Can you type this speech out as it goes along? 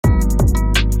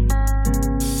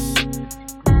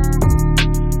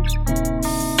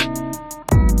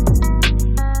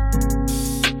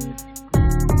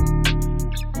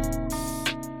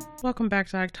welcome back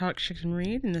to I Talk Shit and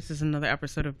Read, and this is another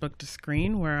episode of Book to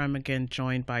Screen where I'm again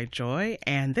joined by Joy,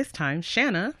 and this time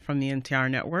Shanna from the NTR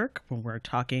Network, when we're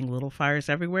talking Little Fires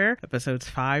Everywhere, episodes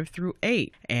 5 through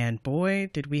 8, and boy,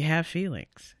 did we have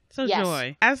feelings. So yes.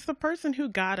 Joy, as the person who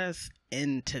got us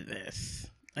into this,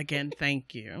 again,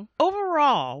 thank you.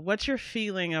 Overall, what's your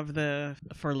feeling of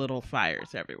for Little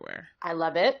Fires Everywhere? I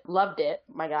love it. Loved it.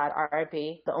 My God,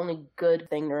 R.I.P. The only good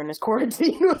thing during this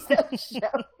quarantine was that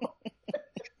show.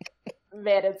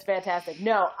 Man, it's fantastic.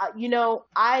 No,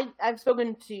 I've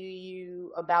spoken to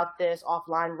you about this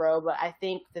offline, Ro, but I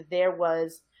think that there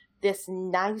was this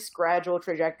nice gradual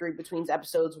trajectory between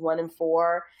episodes 1 and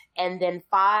 4, and then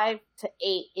 5 to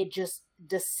 8, it just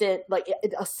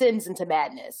it ascends into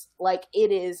madness. Like,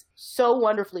 it is so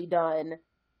wonderfully done.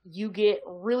 You get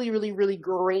really, really, really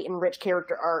great and rich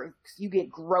character arcs. You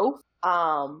get growth.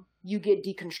 You get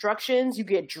deconstructions. You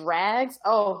get drags.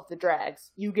 Oh, the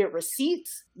drags. You get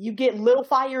receipts. You get little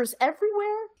fires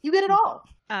everywhere. You get it all.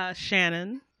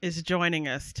 Shannon is joining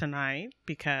us tonight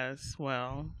because,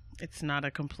 well, it's not a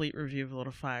complete review of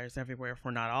Little Fires Everywhere if we're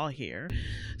not all here.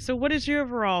 So what is your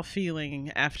overall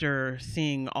feeling after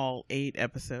seeing all 8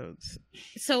 episodes?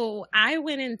 So I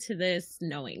went into this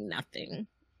knowing nothing.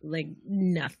 Like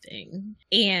nothing.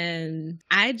 And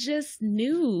I just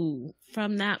knew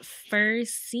from that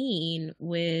first scene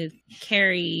with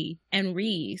Carrie and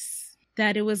Reese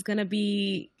that it was going to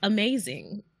be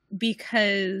amazing,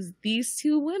 because these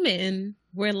two women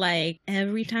were like,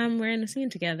 every time we're in a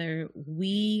scene together,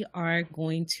 we are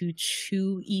going to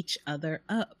chew each other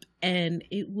up. And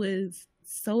it was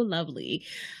so lovely.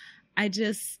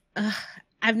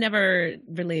 I've never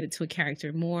related to a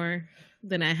character more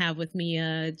than I have with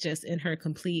Mia, just in her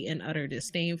complete and utter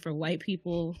disdain for white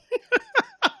people.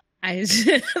 I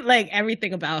just, like,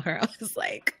 everything about her, I was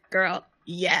like, girl,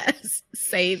 yes,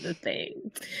 say the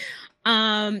thing.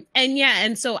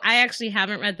 And so I actually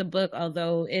haven't read the book,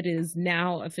 although it is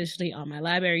now officially on my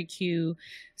library queue.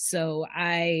 So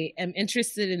I am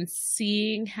interested in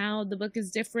seeing how the book is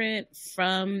different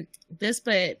from this,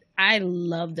 but I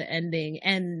love the ending,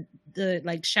 and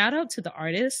shout out to the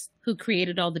artist who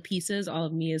created all the pieces, all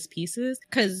of Mia's pieces,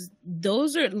 because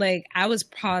those are I was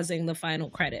pausing the final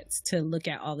credits to look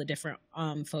at all the different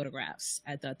photographs.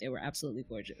 I thought they were absolutely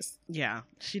gorgeous. Yeah,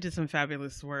 she did some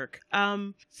fabulous work.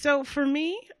 So for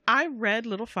me, I read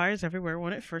Little Fires Everywhere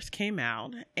when it first came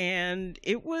out, and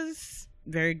it was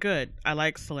very good. I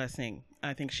like Celeste Ng.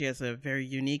 I think she has a very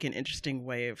unique and interesting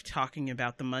way of talking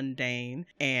about the mundane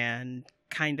and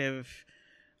kind of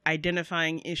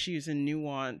identifying issues and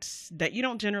nuance that you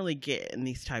don't generally get in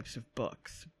these types of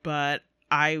books. But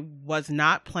I was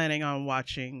not planning on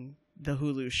watching the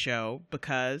Hulu show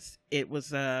because it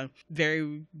was a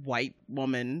very white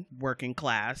woman, working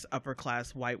class, upper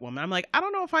class white woman. I'm like, I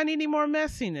don't know if I need any more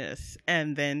messiness.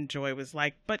 And then Joy was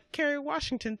like, but Kerry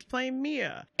Washington's playing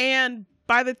Mia. And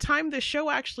by the time the show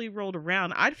actually rolled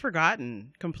around, I'd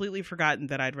completely forgotten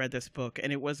that I'd read this book.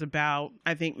 And it was about,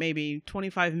 I think, maybe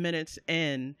 25 minutes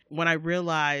in when I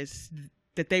realized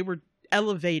that they were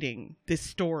elevating this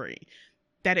story,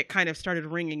 that it kind of started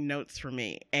ringing notes for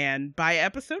me. And by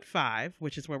episode 5,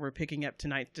 which is where we're picking up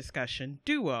tonight's discussion,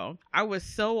 Duo, I was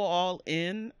so all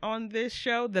in on this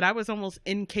show that I was almost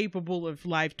incapable of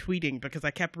live tweeting because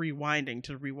I kept rewinding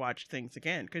to rewatch things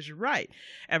again. Because you're right.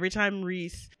 Every time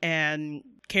Reese and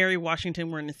Kerry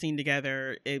Washington were in a scene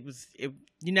together, you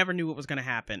never knew what was going to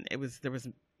happen. There was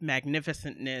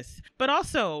magnificentness, but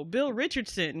also Bill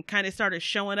Richardson kind of started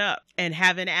showing up and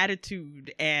having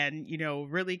attitude and,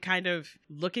 really kind of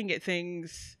looking at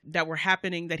things that were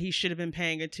happening that he should have been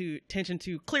paying attention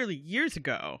to clearly years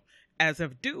ago as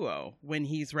of Duo, when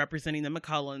he's representing the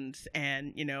McCullens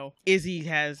and, Izzy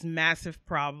has massive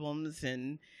problems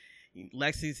and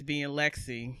Lexi's being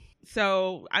Lexi.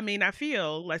 So, I mean, I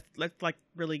feel let's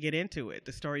really get into it.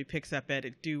 The story picks up at a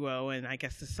Duo, and I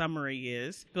guess the summary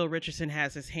is Bill Richardson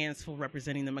has his hands full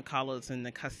representing the McCullers in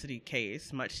the custody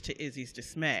case, much to Izzy's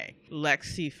dismay.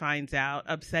 Lexi finds out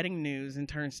upsetting news and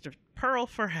turns to Pearl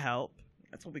for help.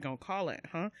 That's what we're going to call it,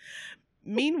 huh?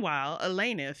 Meanwhile,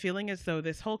 Elena, feeling as though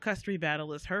this whole custody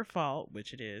battle is her fault,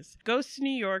 which it is, goes to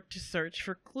New York to search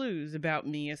for clues about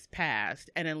Mia's past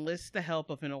and enlists the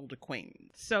help of an old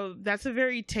acquaintance. So that's a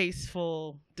very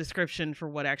tasteful description for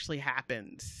what actually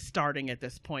happens starting at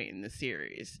this point in the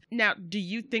series. Now, do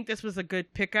you think this was a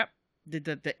good pickup? Did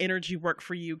the energy work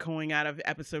for you going out of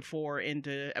episode 4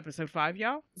 into episode 5,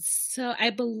 y'all? So I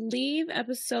believe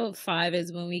episode 5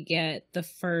 is when we get the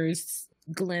first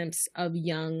glimpse of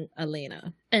young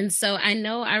Elena. And so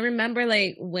I remember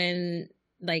when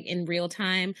like in real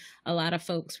time, a lot of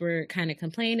folks were kind of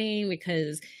complaining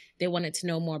because they wanted to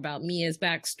know more about Mia's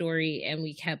backstory, and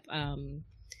we kept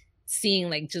seeing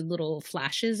like just little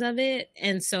flashes of it.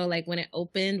 And so like when it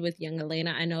opened with young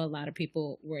Elena, I know a lot of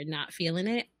people were not feeling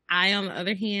it. I, on the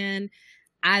other hand,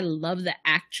 I love the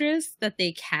actress that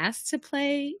they cast to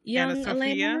play young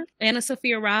Elena.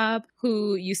 AnnaSophia Robb,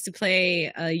 who used to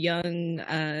play a young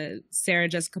Sarah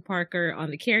Jessica Parker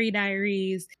on the Carrie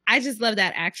Diaries. I just love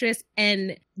that actress.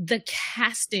 And the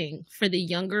casting for the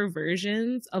younger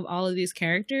versions of all of these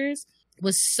characters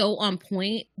was so on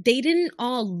point. They didn't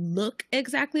all look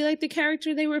exactly like the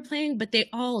character they were playing, but they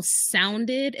all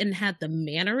sounded and had the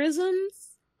mannerisms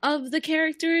of the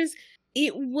characters.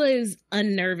 It was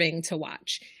unnerving to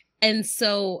watch. And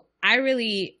so I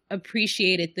really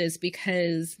appreciated this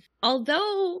because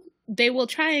although they will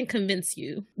try and convince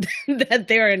you that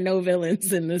there are no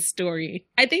villains in this story,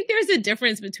 I think there's a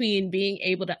difference between being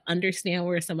able to understand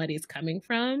where somebody's coming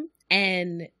from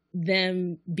and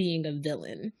them being a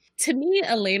villain. To me,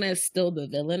 Elena is still the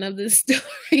villain of this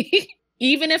story,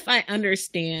 even if I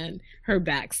understand her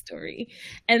backstory.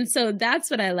 And so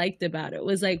that's what I liked about it,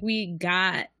 was like we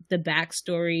got the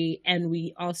backstory and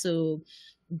we also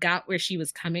got where she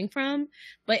was coming from.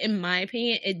 But in my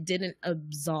opinion, it didn't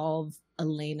absolve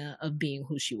Elena of being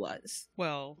who she was.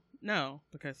 Well, no,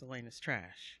 because Elena's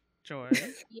trash. Joy.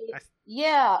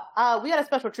 Yeah, we had a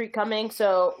special treat coming,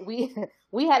 so we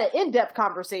had an in-depth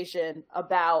conversation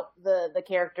about the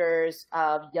characters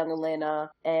of young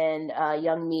Elena and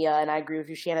young Mia, and I agree with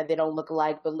you, Shanna, they don't look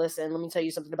alike, but listen, let me tell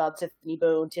you something about Tiffany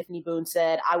Boone. Tiffany Boone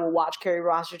said, I will watch Kerry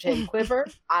Washington quiver,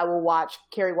 I will watch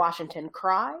Kerry Washington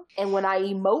cry, and when I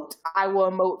emote, I will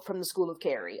emote from the school of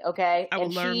Kerry, okay? I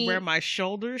will learn where my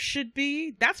shoulders should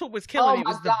be. That's what was killing me,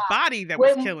 was the body that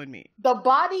was killing me. The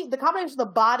combination of the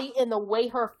body and the way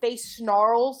her face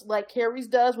snarls like Carrie's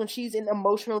does when she's in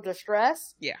emotional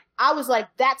distress. Yeah. I was like,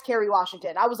 that's Kerry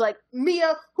Washington. I was like,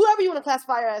 Mia, whoever you want to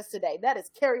classify her as today, that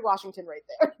is Kerry Washington right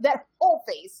there. That whole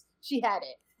face, she had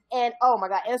it. And oh my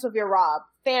God, AnnaSophia Robb,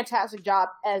 fantastic job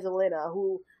as Elena,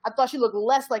 who I thought she looked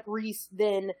less like Reese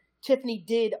than Tiffany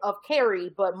did of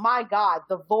Carrie, but my God,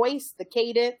 the voice, the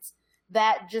cadence,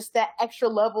 that extra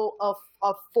level of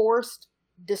forced,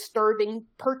 disturbing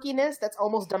perkiness that's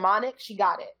almost demonic, she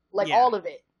got it. Like all of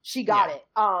it. She got it.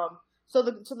 So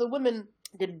the women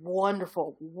did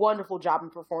wonderful job in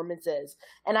performances.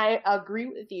 And I agree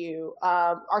with you.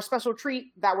 Our special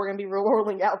treat that we're going to be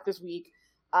rolling out this week,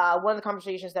 one of the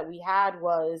conversations that we had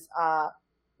was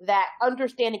that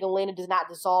understanding Elena does not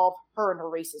dissolve her and her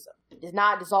racism. It does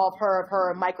not dissolve her of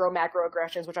her macro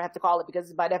aggressions, which I have to call it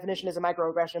because by definition is a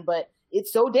microaggression, but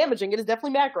it's so damaging. It is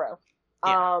definitely macro.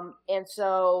 Yeah. And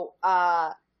so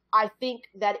I think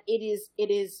that it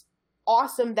is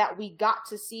awesome that we got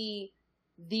to see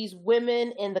these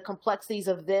women and the complexities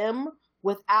of them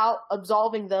without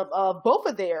absolving them of both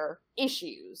of their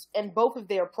issues and both of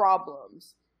their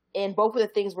problems and both of the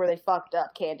things where they fucked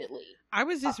up, candidly. I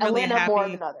was just really happy. More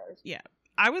than others. Yeah.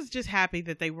 I was just happy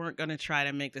that they weren't going to try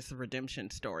to make this a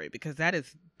redemption story, because that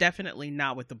is definitely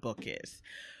not what the book is.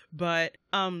 But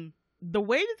the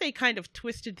way that they kind of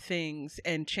twisted things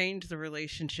and changed the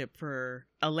relationship for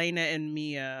Elena and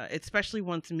Mia, especially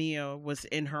once Mia was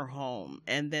in her home,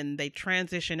 and then they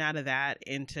transition out of that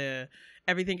into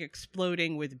everything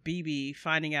exploding with BB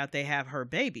finding out they have her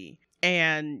baby.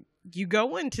 And you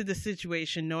go into the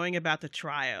situation knowing about the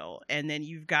trial, and then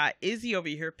you've got Izzy over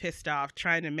here pissed off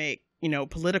trying to make,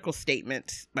 political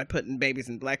statements by putting babies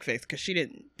in blackface because she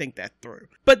didn't think that through.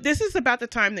 But this is about the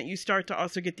time that you start to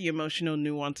also get the emotional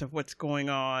nuance of what's going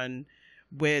on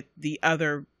with the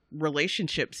other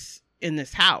relationships in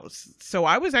this house. So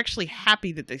I was actually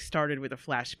happy that they started with a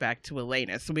flashback to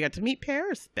Elena. So we got to meet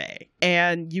Paris Bay,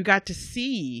 and you got to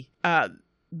see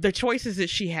the choices that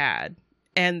she had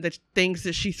and the things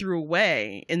that she threw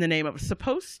away in the name of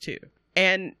supposed to.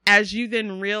 And as you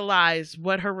then realize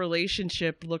what her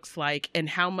relationship looks like and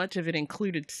how much of it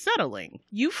included settling,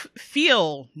 you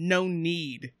feel no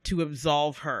need to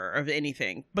absolve her of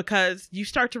anything, because you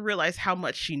start to realize how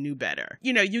much she knew better.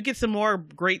 You get some more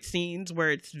great scenes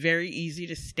where it's very easy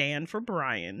to stand for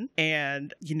Brian,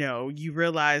 and, you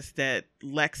realize that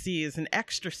Lexi is an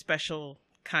extra special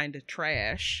kind of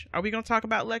trash. Are we going to talk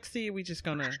about Lexi? Are we just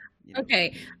going to...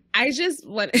 Okay, I just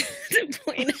want to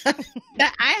point out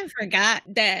that I forgot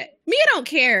that Mia don't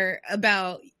care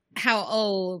about how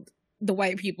old the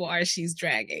white people are she's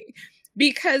dragging,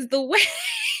 because the way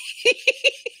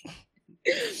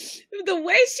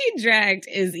she dragged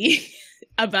Izzy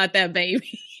about that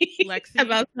baby Lexi?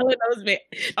 about telling those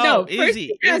babies. Oh, No,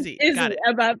 Izzy. Got it.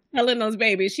 about telling those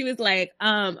babies. She was like,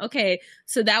 okay,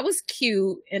 so that was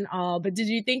cute and all, but did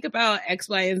you think about X,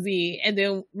 Y, and Z? And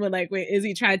then when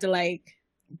Izzy tried to like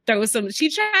she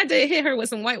tried to hit her with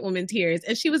some white woman tears,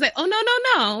 and she was like, oh,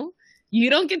 no. You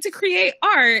don't get to create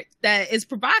art that is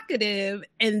provocative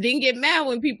and then get mad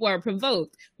when people are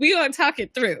provoked. We gonna talk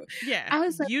it through. Yeah. I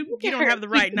was like, you don't have the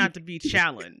right not to be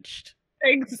challenged.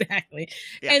 Exactly.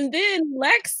 Yeah. And then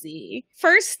Lexi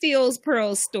first steals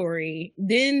Pearl's story,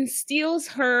 then steals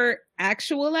her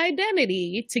actual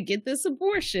identity to get this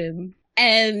abortion,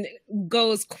 and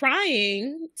goes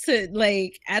crying to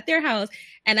like at their house.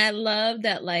 And I love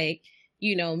that, like,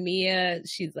 you know, Mia,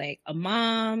 she's like a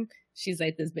mom. She's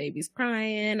like, this baby's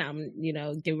crying. I'm, you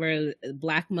know, give her a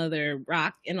black mother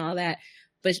rock and all that.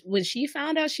 But when she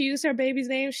found out she used her baby's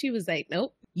name, she was like,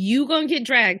 nope, you gonna get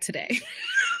dragged today.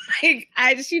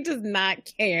 She does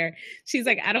not care. She's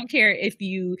like, I don't care if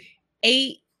you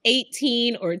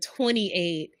 18 or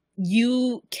 28,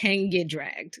 you can get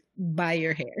dragged by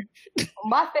your hair.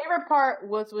 My favorite part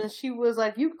was when she was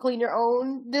like, you clean your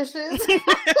own dishes.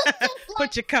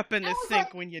 Put your cup in the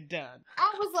sink when you're done.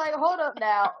 I was like, hold up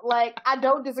now. Like, I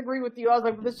don't disagree with you. I was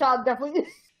like, this child definitely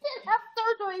didn't have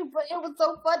surgery, but it was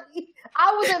so funny.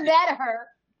 I wasn't mad at her.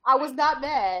 I was not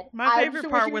mad. My favorite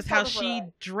part was how she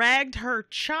dragged her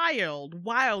child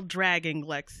while dragging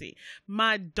Lexi.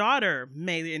 My daughter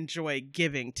may enjoy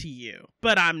giving to you,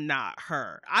 but I'm not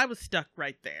her. I was stuck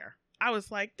right there. I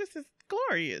was like, this is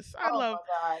glorious. I love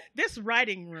this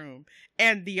writing room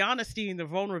and the honesty and the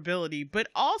vulnerability, but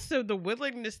also the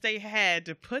willingness they had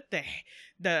to put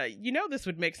the you know, this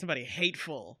would make somebody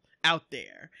hateful out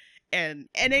there. And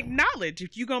acknowledge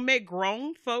if you're going to make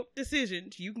grown folk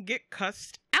decisions, you can get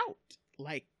cussed out.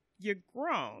 Like, you're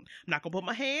grown. I'm not going to put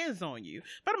my hands on you,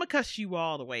 but I'm going to cuss you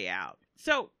all the way out.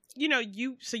 So, you know,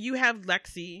 you have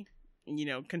Lexi, you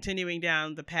know, continuing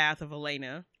down the path of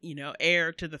Elena, you know,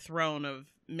 heir to the throne of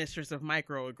Mistress of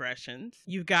Microaggressions.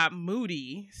 You've got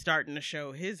Moody starting to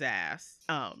show his ass.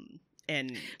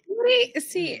 And Moody,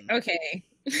 see, okay.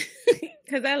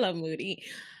 Because I love Moody.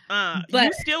 But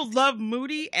you still love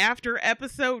Moody after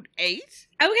episode 8?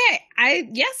 Okay, I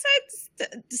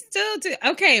still do.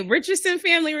 Okay, Richardson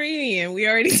family reunion. We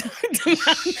already talked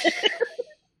about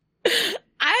this.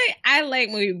 I like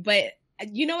Moody, but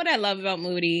you know what I love about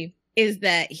Moody is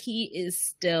that he is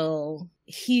still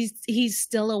he's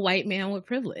still a white man with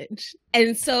privilege,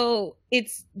 and so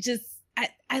it's just.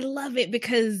 I love it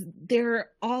because they're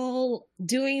all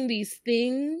doing these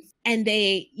things and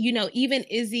they, you know, even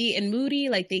Izzy and Moody,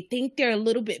 like they think they're a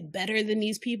little bit better than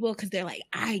these people because they're like,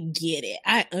 I get it.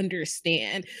 I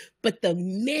understand. But the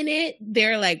minute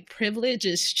their like privilege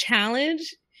is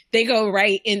challenged, they go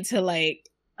right into like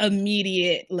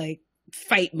immediate like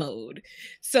fight mode.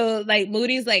 So like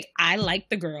Moody's like, I like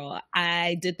the girl.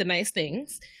 I did the nice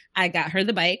things. I got her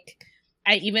the bike.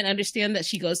 I even understand that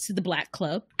she goes to the black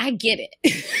club. I get it.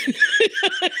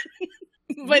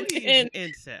 But then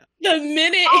the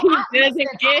minute he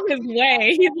doesn't get his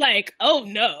way, he's like, oh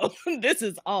no, this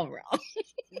is all wrong.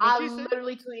 I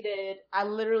literally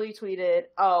tweeted,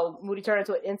 oh, Moody turned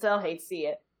into an incel, hate to see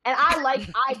it. And I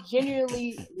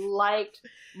genuinely liked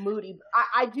Moody.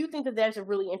 I do think that there's a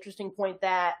really interesting point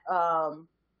that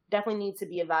definitely needs to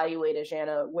be evaluated,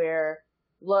 Shanna, where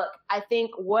look, I think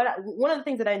one of the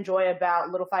things that I enjoy about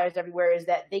Little Fires Everywhere is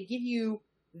that they give you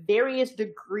various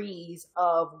degrees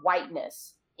of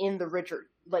whiteness in the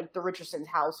Richardson's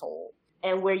household.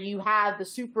 And where you have the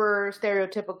super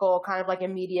stereotypical kind of like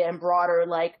immediate and broader,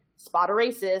 like spot a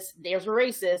racist, there's a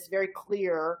racist, very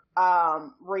clear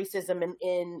racism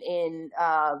in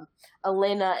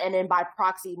Elena, and then by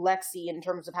proxy Lexi in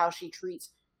terms of how she treats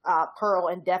Pearl,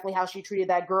 and definitely how she treated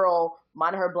that girl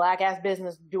minding her black ass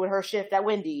business doing her shift at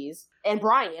Wendy's, and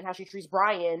Brian, how she treats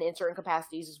Brian in certain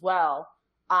capacities as well.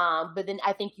 But then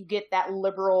I think you get that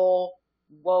liberal,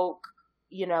 woke,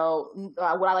 you know,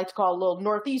 what I like to call a little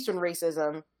northeastern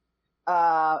racism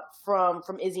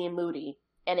from Izzy and Moody,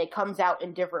 and it comes out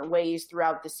in different ways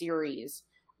throughout the series.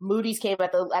 Moody's came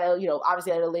at a you know,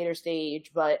 obviously at a later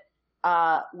stage, but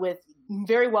with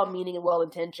very well-meaning and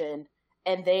well-intentioned,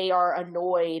 and they are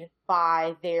annoyed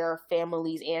by their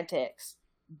family's antics.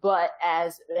 But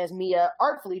as Mia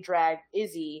artfully dragged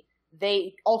Izzy,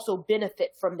 they also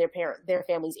benefit from their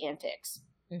family's antics.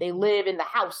 Mm-hmm. They live in the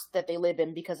house that they live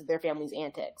in because of their family's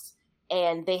antics.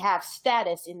 And they have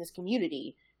status in this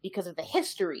community because of the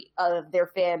history of their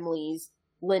family's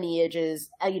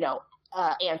lineages,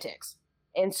 antics.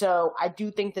 And so I do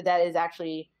think that is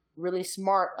actually really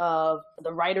smart of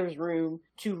the writer's room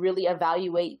to really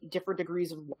evaluate different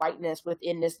degrees of whiteness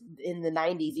in the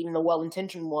 90s, even the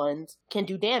well-intentioned ones, can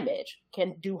do damage,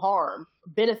 can do harm,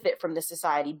 benefit from this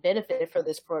society, benefit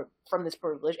from this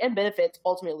privilege, and benefit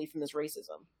ultimately from this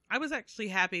racism. I was actually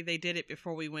happy they did it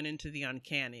before we went into the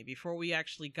uncanny, before we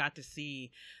actually got to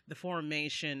see the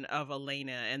formation of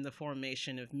Elena and the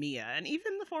formation of Mia, and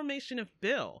even the formation of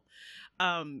Bill.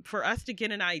 For us to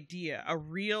get an idea, a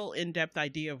real in-depth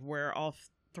idea of where all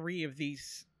three of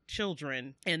these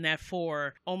children and that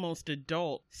 4 almost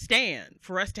adult stand,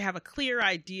 for us to have a clear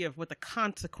idea of what the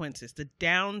consequences, the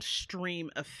downstream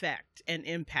effect and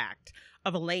impact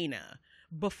of Elena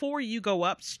before you go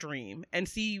upstream and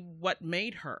see what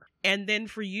made her. And then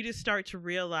for you to start to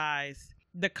realize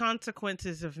the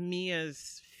consequences of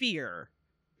Mia's fear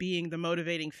being the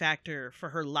motivating factor for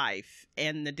her life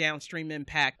and the downstream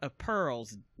impact of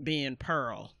Pearl's being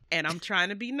Pearl. And I'm trying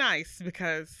to be nice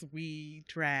because we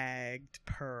dragged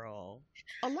Pearl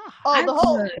a lot.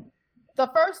 Oh, the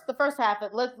first half.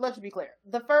 Let's be clear.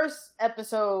 The first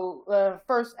episode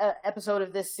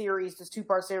of this series, this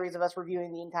 2-part series of us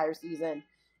reviewing the entire season,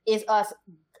 is us.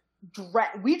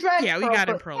 We dragged. Yeah, we got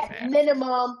in Pearl's half.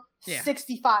 Minimum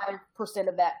 65%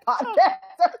 of that podcast.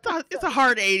 It's a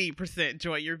hard 80%,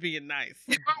 Joy. You're being nice.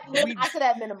 I said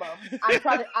at minimum. I'm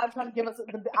trying to give us the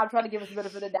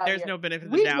benefit of the doubt. There's no benefit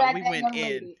of the doubt. We went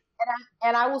in.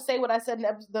 And I will say what I said in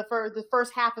the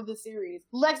first half of the series.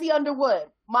 Lexi Underwood,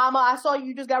 Mama, I saw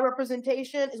you just got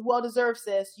representation. It's well deserved,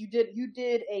 sis. You did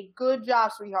a good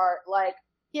job, sweetheart. Like,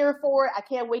 here for it. I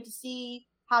can't wait to see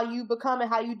how you become and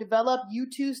how you develop. You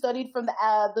too studied from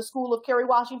the school of Kerry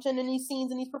Washington in these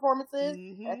scenes and these performances.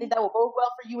 Mm-hmm. I think that will bode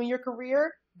well for you in your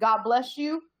career. God bless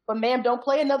you. But ma'am, don't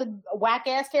play another whack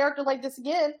ass character like this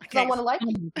again. Because I want to like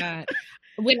you. Oh my God.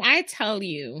 When I tell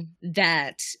you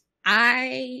that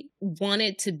I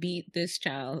wanted to beat this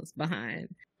child's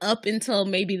behind up until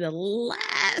maybe the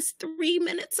last 3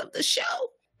 minutes of the show,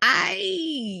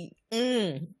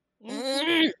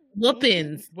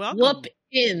 whoopings.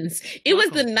 It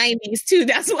was the 90s too.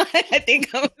 That's why I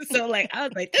think I was so I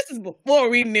was like, this is before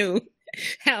we knew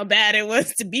how bad it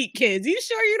was to beat kids. You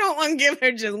sure you don't want to give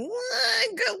her just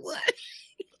one good one?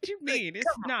 What do you mean?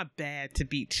 It's not bad to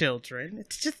beat children.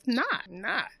 It's just not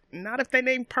if they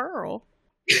name Pearl.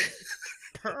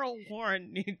 Pearl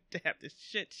Warren needs to have the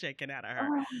shit shaken out of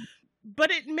her.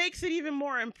 But it makes it even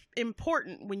more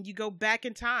important when you go back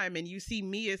in time and you see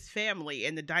Mia's family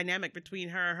and the dynamic between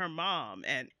her and her mom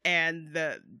and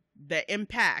the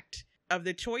impact of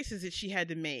the choices that she had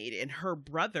to make, and her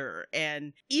brother,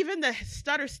 and even the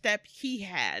stutter step he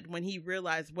had when he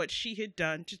realized what she had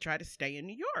done to try to stay in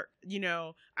New York. You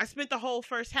know, I spent the whole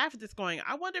first half of this going,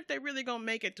 I wonder if they really gonna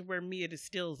make it to where Mia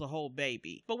distills a whole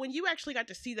baby. But when you actually got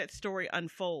to see that story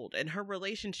unfold and her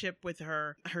relationship with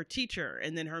her teacher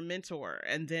and then her mentor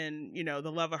and then, you know,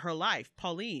 the love of her life,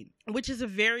 Pauline, which is a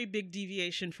very big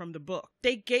deviation from the book.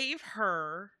 They gave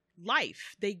her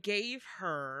life. They gave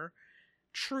her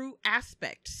true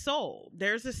aspect, soul.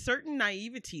 There's a certain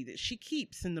naivety that she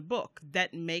keeps in the book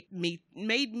that made me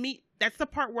that's the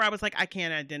part where I was like, I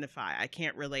can't identify, I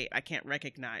can't relate, I can't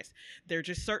recognize. There are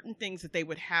just certain things that they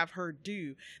would have her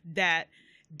do that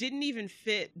didn't even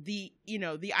fit the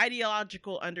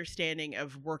ideological understanding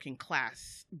of working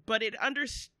class, but it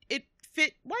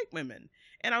fit white women.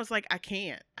 And I was like, I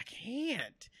can't.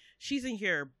 She's in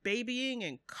here babying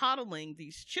and coddling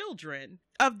these children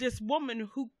of this woman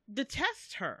who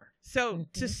detests her. So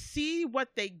to see what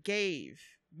they gave,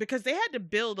 because they had to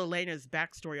build Elena's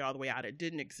backstory all the way out. It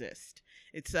didn't exist.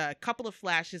 It's a couple of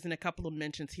flashes and a couple of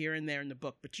mentions here and there in the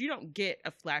book, but you don't get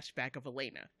a flashback of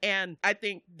Elena. And I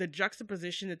think the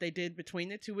juxtaposition that they did between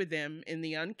the two of them in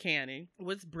the uncanny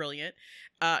was brilliant.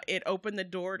 It opened the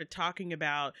door to talking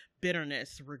about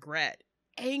bitterness, regret,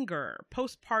 anger,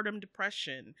 postpartum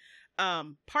depression,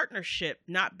 partnership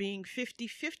not being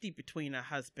 50-50 between a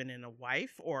husband and a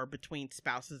wife or between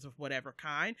spouses of whatever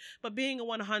kind, but being a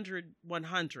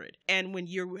 100-100. And when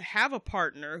you have a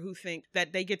partner who think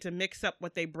that they get to mix up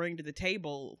what they bring to the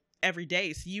table every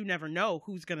day, so you never know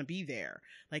who's going to be there.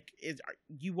 Like,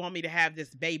 you want me to have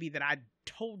this baby that I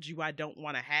told you I don't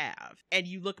want to have, and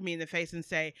you look me in the face and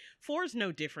say 4 is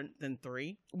no different than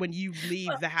 3 when you leave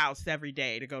the house every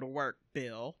day to go to work,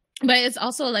 Bill. But it's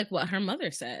also like what her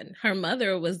mother said. Her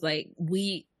mother was like,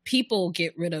 people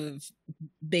get rid of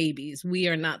babies. We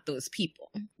are not those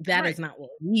people. That is not what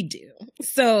we do.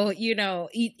 So,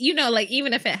 like,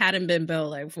 even if it hadn't been Bill,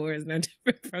 like 4 is no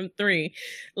different from 3.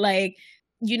 Like,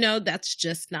 that's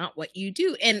just not what you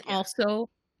do. And also,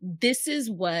 this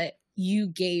is what you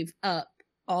gave up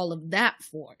all of that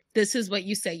for. This is what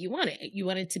you said you wanted. You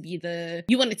wanted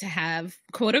to have,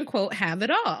 quote unquote, have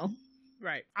it all.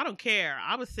 Right. I don't care.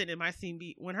 I was sitting in my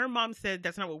scene when her mom said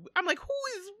that's not what I'm like,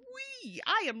 who is we?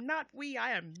 I am not we.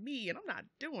 I am me, and I'm not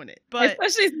doing it. But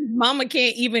especially since mama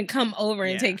can't even come over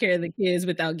and take care of the kids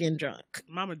without getting drunk.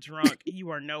 Mama drunk.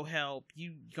 You are no help.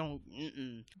 You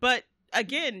gon' But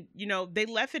again, you know, they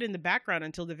left it in the background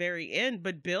until the very end,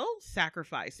 but Bill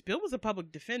sacrificed. Bill was a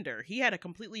public defender. He had a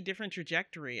completely different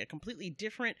trajectory, a completely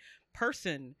different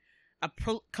person,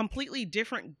 completely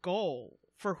different goal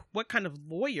for what kind of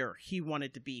lawyer he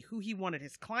wanted to be, who he wanted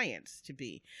his clients to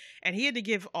be. And he had to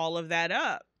give all of that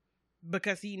up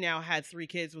because he now had 3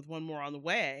 kids with 1 more on the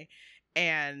way.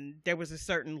 And there was a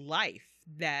certain life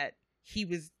that he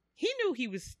knew he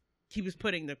was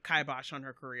putting the kibosh on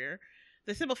her career.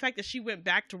 The simple fact that she went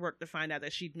back to work to find out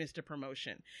that she'd missed a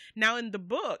promotion. Now in the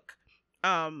book,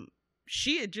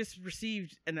 she had just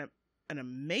received an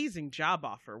amazing job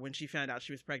offer when she found out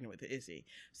she was pregnant with Izzy.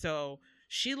 So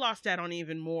she lost out on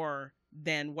even more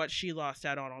than what she lost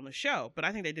out on the show. But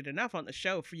I think they did enough on the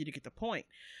show for you to get the point.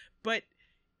 But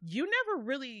you never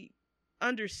really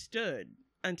understood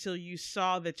until you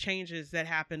saw the changes that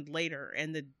happened later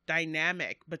and the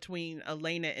dynamic between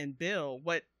Elena and Bill,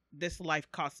 what this life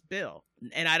costs Bill.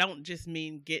 And I don't just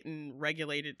mean getting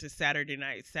regulated to Saturday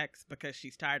night sex because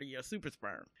she's tired of your super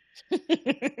sperm.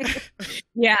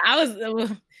 Yeah, I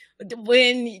was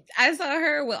when I saw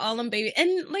her with all them babies,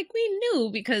 and like we knew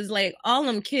because like all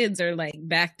them kids are like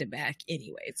back to back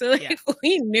anyway, so like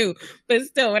we knew. But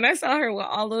still, when I saw her with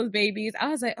all those babies, I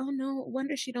was like, oh no,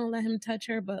 wonder she don't let him touch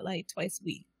her but like twice a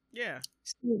week. Yeah,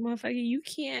 sweet motherfucker, you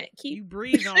can't keep you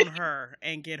breathe on her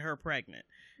and get her pregnant.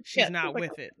 She's not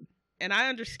with it. And I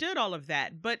understood all of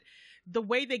that, but the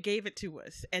way they gave it to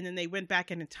us, and then they went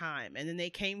back in time, and then they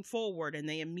came forward, and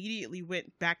they immediately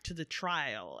went back to the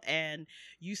trial, and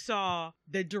you saw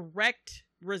the direct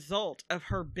result of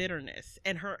her bitterness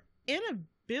and her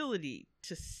inability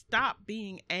to stop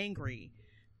being angry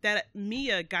that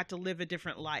Mia got to live a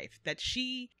different life, that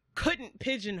she couldn't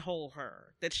pigeonhole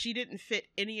her, that she didn't fit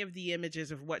any of the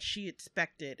images of what she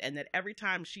expected, and that every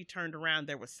time she turned around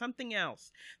there was something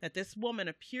else that this woman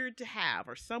appeared to have,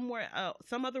 or somewhere else,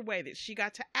 some other way that she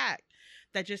got to act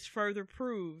that just further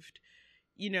proved,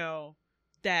 you know,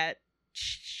 that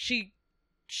she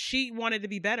wanted to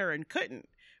be better and couldn't.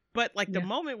 But like the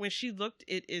moment when she looked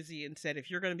at Izzy and said, if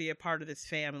you're going to be a part of this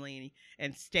family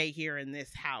and stay here in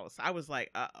this house, I was like,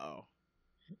 uh-oh.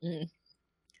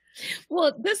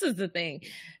 Well, this is the thing.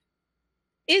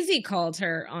 Izzy called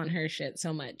her on her shit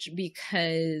so much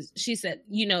because she said,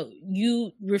 you know,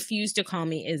 you refuse to call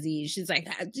me Izzy. She's like,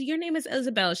 your name is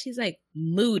Isabel. She's like,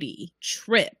 Moody,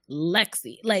 Trip,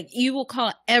 Lexi. Like, you will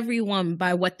call everyone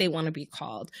by what they want to be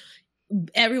called.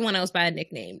 Everyone else by a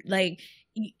nickname. Like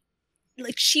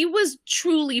she was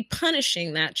truly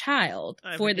punishing that child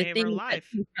for the thing that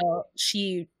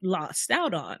she lost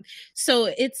out on. So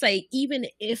it's like, even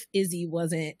if Izzy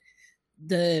wasn't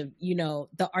the, you know,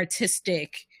 the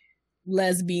artistic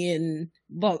lesbian,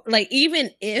 but like,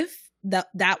 even if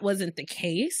that wasn't the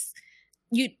case,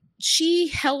 she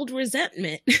held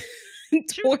resentment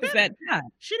towards that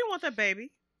child. She didn't want that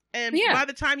baby. And by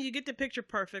the time you get to Picture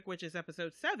Perfect, which is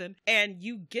episode 7, and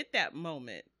you get that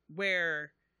moment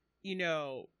where, you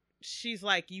know, she's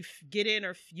like, you get in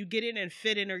and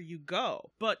fit in or you go.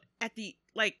 But at the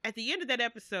end of that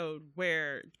episode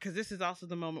where, because this is also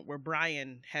the moment where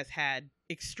Brian has had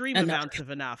extreme amounts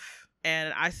of enough.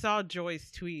 And I saw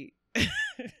Joy's tweet. You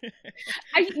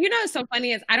know what's so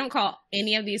funny is I don't call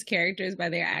any of these characters by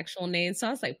their actual names. So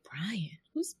I was like, Brian,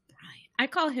 who's Brian? I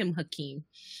call him Hakeem.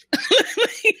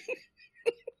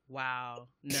 Wow.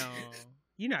 No,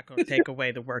 you're not going to take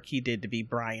away the work he did to be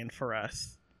Brian for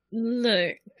us.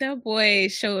 Look, that boy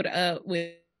showed up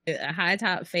with a high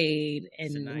top fade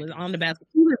and was on the basketball.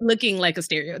 He was looking like a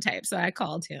stereotype, so I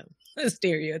called him a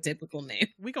stereotypical name.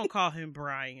 We gonna call him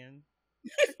Brian.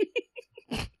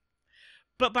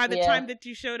 But by the time that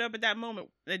you showed up at that moment,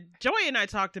 Joy and I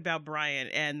talked about Brian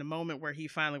and the moment where he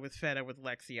finally was fed up with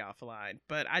Lexi offline.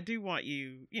 But I do want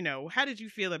you know, how did you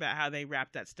feel about how they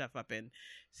wrapped that stuff up in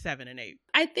 7 and 8?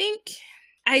 I think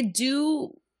I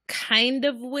do kind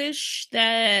of wish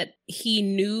that he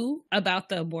knew about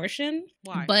the abortion.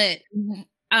 Why? But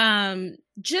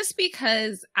just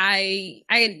because I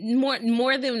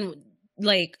more than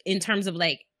like in terms of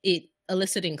like it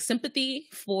eliciting sympathy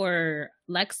for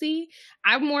Lexi,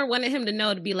 I more wanted him to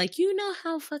know, to be like, you know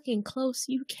how fucking close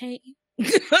you came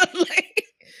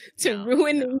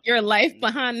ruining your life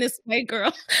behind this white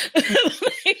girl.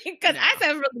 Because I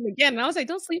said from the beginning, I was like,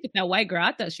 don't sleep with that white girl.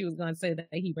 I thought she was going to say that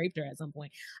he raped her at some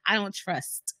point. I don't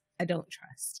trust.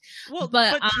 Well,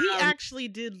 but he actually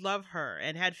did love her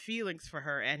and had feelings for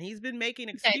her, and he's been making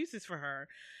excuses for her.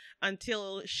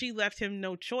 until she left him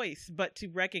no choice but to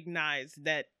recognize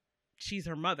that she's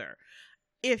her mother.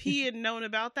 If he had known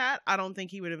about that, I don't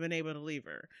think he would have been able to leave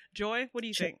her. Joy, what do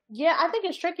you think? Yeah, I think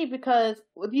it's tricky because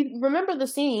if you remember the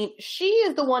scene, she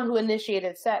is the one who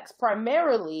initiated sex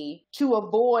primarily to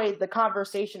avoid the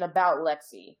conversation about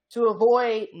Lexi, to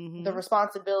avoid the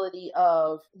responsibility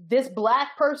of this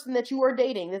black person that you are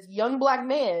dating, this young black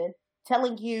man,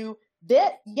 telling you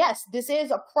that, yes, this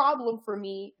is a problem for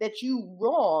me that you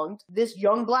wronged this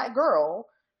young black girl.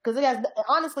 Because it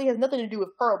honestly has nothing to do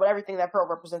with Pearl, but everything that Pearl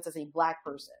represents as a black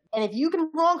person. And if you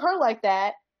can wrong her like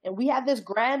that, and we have this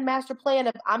grand master plan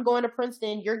of I'm going to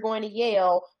Princeton, you're going to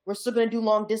Yale, we're still going to do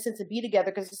long distance and be together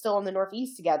because it's still in the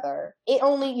Northeast together. It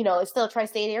only, it's still a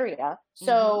tri-state area.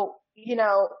 So,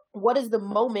 what is the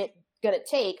moment going to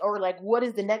take? Or like, what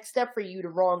is the next step for you to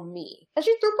wrong me? And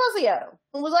she threw pussy at him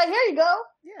and was like, here you go.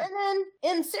 Yeah. And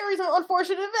then in series of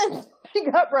unfortunate events, she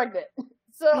got pregnant.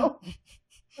 So...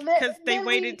 Because they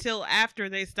waited till after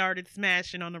they started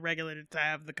smashing on the regular to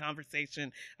have the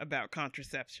conversation about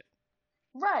contraception.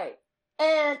 Right.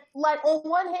 And, like, on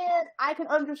one hand, I can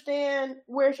understand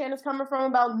where Shannon's coming from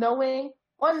about knowing.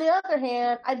 On the other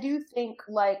hand, I do think,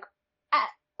 like,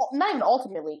 not even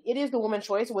ultimately, it is the woman's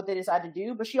choice what they decide to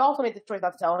do, but she also made the choice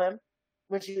not to tell him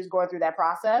when she was going through that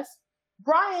process.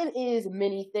 Brian is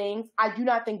many things. I do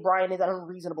not think Brian is an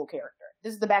unreasonable character.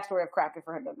 This is the backstory of cracking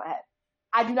for him in my head.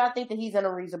 I do not think that he's an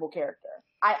unreasonable character.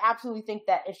 I absolutely think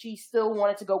that if she still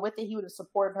wanted to go with it, he would have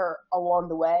supported her along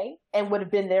the way and would have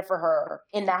been there for her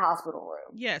in that hospital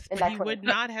room. Yes, but he would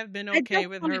not have been okay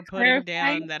with her putting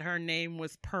down that her name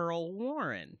was Pearl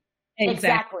Warren.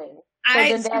 Exactly.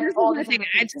 I just want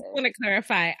to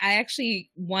clarify. I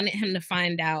actually wanted him to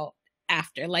find out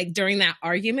after, like during that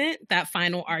argument, that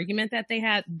final argument that they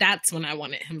had. That's when I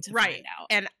wanted him to find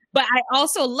out. But I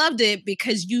also loved it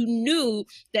because you knew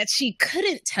that she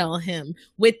couldn't tell him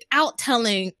without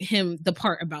telling him the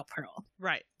part about Pearl.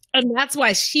 Right. And that's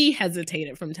why she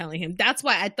hesitated from telling him. That's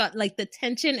why I thought like the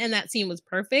tension in that scene was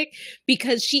perfect,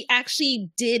 because she actually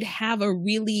did have a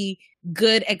really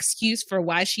good excuse for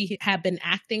why she had been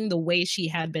acting the way she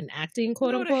had been acting,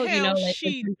 quote unquote. Like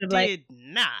she did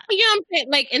not. You know what I'm saying?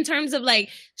 Like in terms of like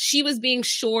she was being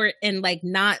short and like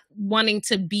not wanting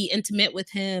to be intimate with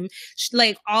him.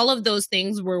 Like all of those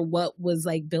things were what was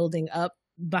like building up.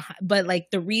 But like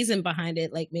the reason behind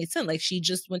it like made sense. Like she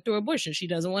just went through abortion. She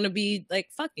doesn't want to be like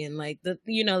fucking like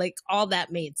like all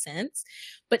that made sense.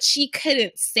 But she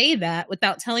couldn't say that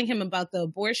without telling him about the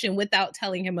abortion, without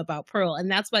telling him about Pearl.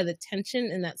 And that's why the tension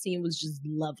in that scene was just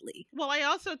lovely. Well, I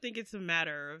also think it's a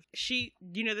matter of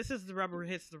this is the rubber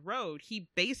hits the road. He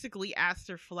basically asked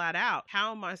her flat out,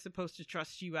 how am I supposed to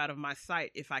trust you out of my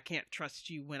sight if I can't trust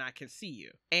you when I can see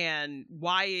you? And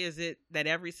why is it that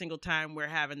every single time we're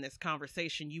having this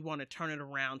conversation, you want to turn it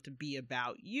around to be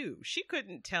about you? She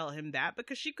couldn't tell him that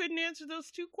because she couldn't answer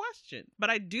those two questions. But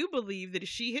I do believe that if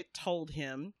she had told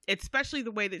him, especially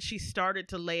the way that she started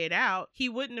to lay it out, he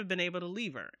wouldn't have been able to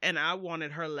leave her. And I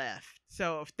wanted her left.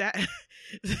 So if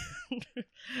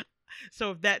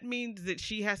that means that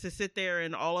she has to sit there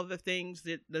and all of the things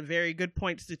that the very good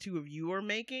points the two of you are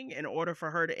making in order for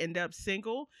her to end up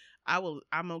single,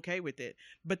 I'm okay with it.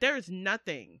 But there is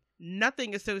nothing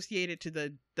associated to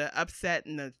the upset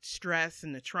and the stress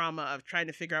and the trauma of trying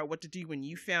to figure out what to do when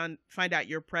you find out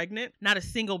you're pregnant. Not a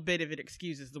single bit of it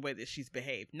excuses the way that she's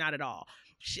behaved. Not at all.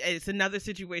 It's another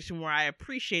situation where I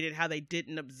appreciated how they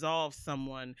didn't absolve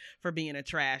someone for being a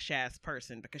trash ass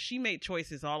person, because she made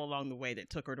choices all along the way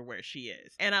that took her to where she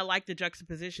is. And I like the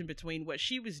juxtaposition between what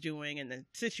she was doing and the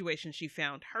situation she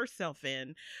found herself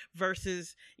in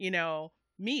versus,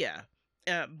 Mia.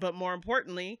 But more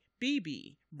importantly,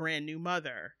 BB, brand new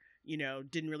mother,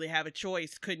 didn't really have a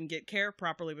choice, couldn't get care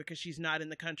properly because she's not in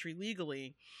the country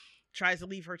legally, tries to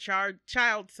leave her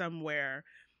child somewhere,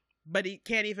 but he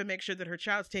can't even make sure that her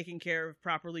child's taken care of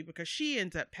properly because she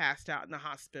ends up passed out in the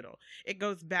hospital. It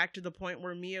goes back to the point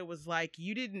where Mia was like,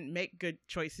 you didn't make good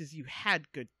choices, you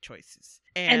had good choices.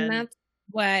 And that's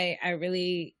why I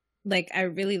really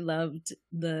loved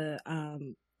the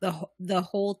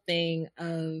whole thing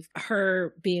of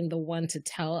her being the one to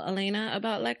tell Elena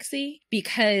about Lexi,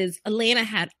 because Elena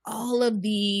had all of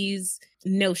these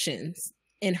notions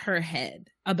in her head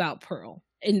about Pearl.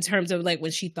 In terms of like when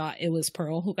she thought it was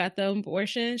Pearl who got the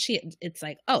abortion, it's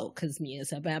like, oh, because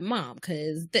Mia's a bad mom,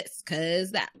 because this,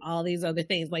 because that, all these other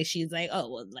things. Like she's like, oh,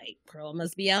 well, like Pearl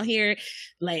must be out here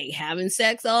like having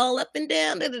sex all up and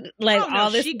down, like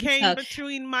all this. She came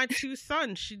between my two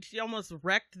sons. She almost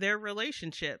wrecked their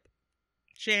relationship.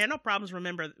 She had no problems.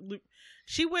 Remember,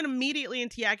 She went immediately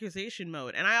into accusation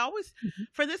mode. And I always,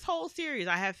 for this whole series,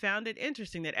 I have found it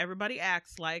interesting that everybody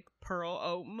acts like Pearl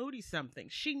owed Moody something.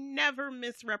 She never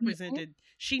misrepresented.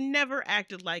 She never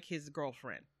acted like his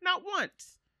girlfriend. Not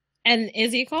once. And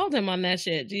Izzy called him on that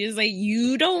shit. She was like,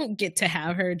 you don't get to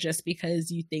have her just because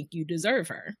you think you deserve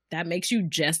her. That makes you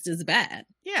just as bad.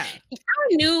 Yeah. I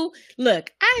knew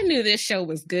this show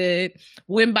was good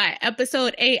when by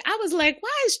episode 8, I was like,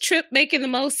 why is Trip making the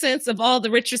most sense of all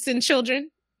the Richardson children?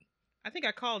 I think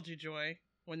I called you, Joy,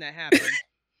 when that happened.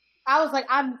 I was like,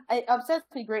 it upsets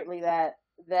me greatly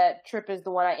that Trip is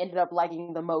the one I ended up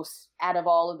liking the most out of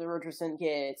all of the Richardson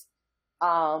kids.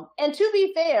 And to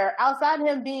be fair, outside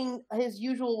him being his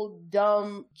usual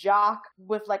dumb jock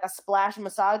with like a splash of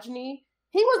misogyny,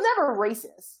 he was never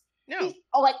racist. No.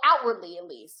 Or like outwardly, at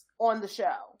least, on the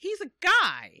show. He's a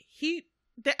guy. He's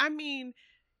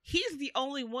the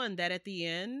only one that at the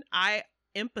end I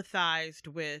empathized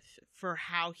with for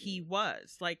how he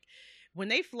was. Like, when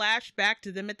they flashed back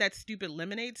to them at that stupid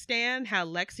lemonade stand, how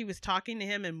Lexi was talking to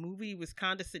him and Moody was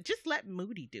condescending. Just let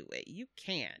Moody do it. You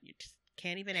can't. You just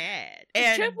can't even add.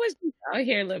 And Trip was out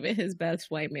here living his best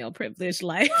white male privileged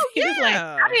life. Oh, He was like,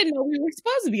 yeah. I didn't know we were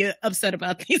supposed to be upset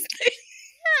about these things.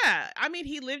 yeah, I mean,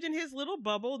 he lived in his little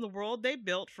bubble in the world they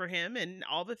built for him and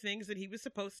all the things that he was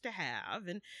supposed to have.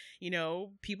 And,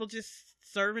 people just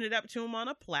serving it up to him on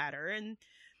a platter. And,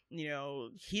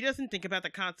 he doesn't think about the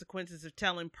consequences of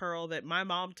telling Pearl that my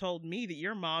mom told me that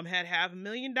your mom had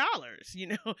 $500,000,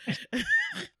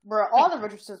 Bruh, all the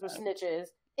Richardsons were snitches.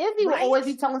 Izzy will always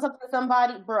be telling something to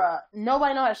somebody, bruh.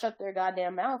 Nobody know how to shut their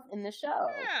goddamn mouth in this show.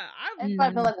 Yeah,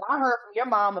 Everybody feel like, well, I heard from your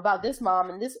mom about this mom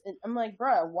and this. And I'm like,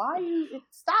 bruh, why you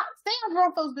stay on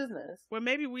grown folks' business? Well,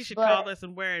 maybe we should call this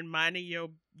and wearing minding your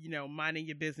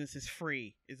business is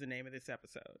free is the name of this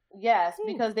episode. Yes,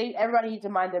 because everybody needs to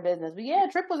mind their business. But yeah,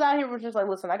 Trip was out here was just like,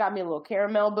 listen, I got me a little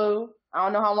caramel boo. I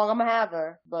don't know how long I'm gonna have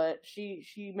her, but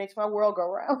she makes my world go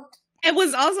round. It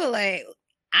was also like,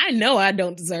 I know I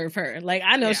don't deserve her. Like,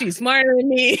 I know she's smarter than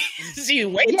me. She's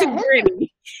way too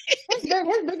pretty.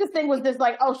 His biggest thing was this,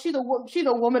 like, oh, she's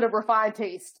a woman of refined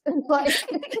taste. Like,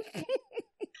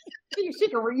 she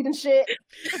can read and shit.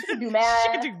 She can do math. She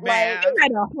can do math. She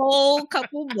had a whole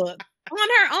couple books on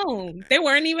her own. They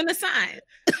weren't even assigned.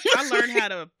 I learned how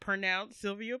to pronounce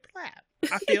Sylvia Plath.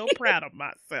 I feel proud of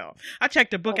myself. I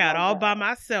checked the book out all by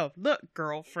myself. Look,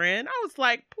 girlfriend. I was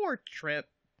like, poor Trip.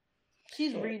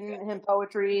 She's reading him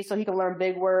poetry so he can learn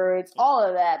big words, all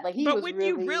of that. Like But when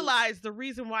you realize the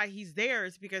reason why he's there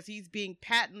is because he's being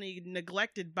patently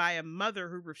neglected by a mother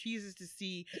who refuses to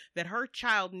see that her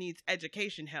child needs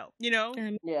education help, Yeah.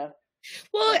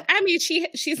 Well, yeah. I mean,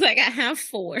 she's like, I have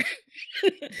 4.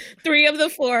 3 of the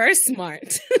 4 are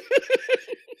smart.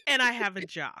 And I have a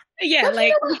jock. Yeah,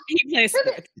 like, he plays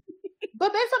sports.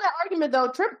 But based on that argument, though,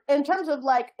 Trip, in terms of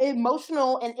like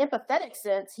emotional and empathetic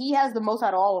sense, he has the most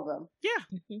out of all of them.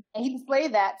 Yeah, and he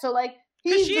displayed that. So like,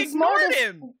 he's the smartest.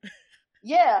 Him.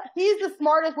 Yeah, he's the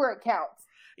smartest where it counts.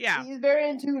 Yeah, he's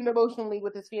very in tune emotionally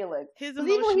with his feelings. Even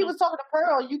when he was talking to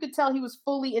Pearl, you could tell he was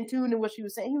fully in tune to what she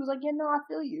was saying. He was like, "Yeah, no, I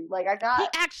feel you. Like, he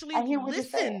actually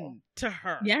listened to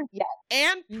her. Yeah,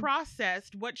 and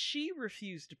processed what she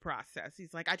refused to process.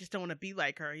 He's like, I just don't want to be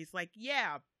like her. He's like,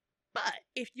 yeah. But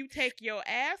if you take your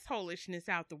assholishness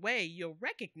out the way, you'll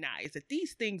recognize that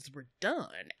these things were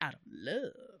done out of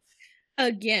love.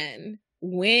 Again,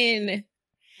 when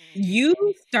you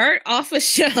start off a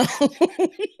show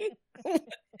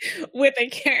with a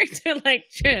character like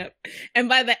Trip, and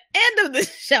by the end of the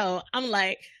show, I'm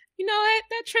like, you know what?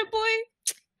 That Trip boy,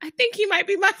 I think he might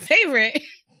be my favorite.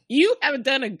 You have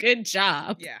done a good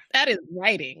job. Yeah. That is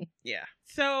writing. Yeah.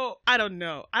 So, I don't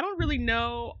know. I don't really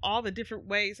know all the different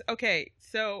ways. Okay,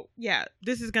 so, yeah,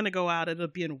 this is going to go out. It'll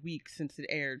be in a week since it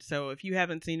aired. So, if you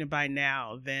haven't seen it by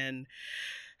now, then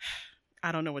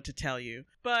I don't know what to tell you.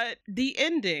 But the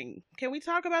ending. Can we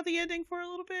talk about the ending for a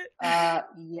little bit?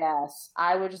 Yes.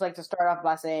 I would just like to start off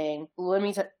by saying,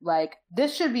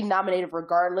 this should be nominated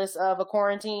regardless of a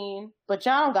quarantine. But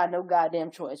y'all don't got no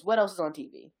goddamn choice. What else is on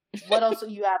TV? What else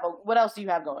do you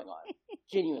have going on?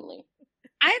 Genuinely.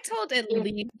 I told at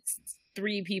least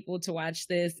 3 people to watch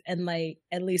this, and like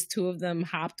at least 2 of them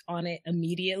hopped on it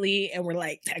immediately and were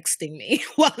like texting me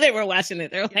while they were watching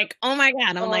it. They were like, "Oh my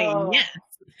god!" I'm like,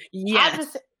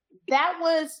 "Yes." That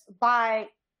was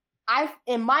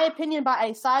in my opinion, by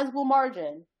a sizable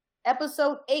margin.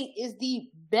 Episode 8 is the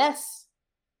best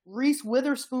Reese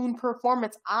Witherspoon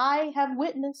performance I have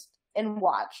witnessed and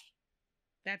watched.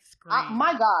 That's great.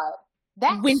 My god.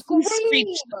 When he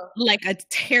screeched like a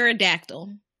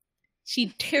pterodactyl. She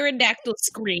pterodactyl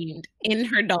screamed in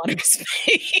her daughter's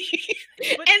face.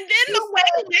 And then the way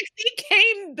Lexi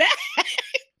came back.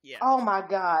 Yeah. Oh my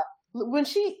God. When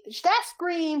that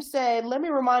scream said, "Let me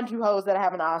remind you hoes that I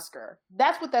have an Oscar."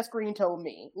 That's what that scream told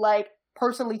me. Like,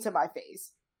 personally to my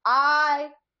face.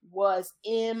 I was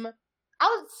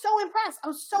so impressed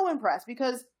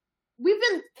because Reese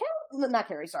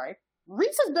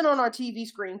has been on our TV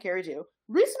screen, Carrie too.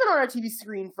 Reese has been on our TV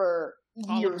screen for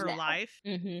all years of her now. life.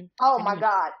 Mm-hmm. Oh my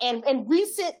God. And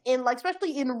recent,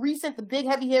 especially in recent, the big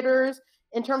heavy hitters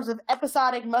in terms of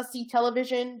episodic must-see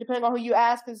television, depending on who you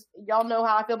ask, because y'all know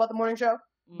how I feel about the morning show.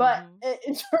 Mm-hmm. But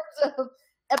in terms of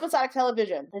episodic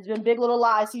television, it's been Big Little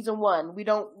Lies season 1. We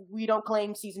don't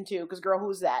claim season 2 because girl,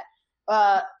 who's that?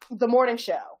 The morning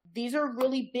show. These are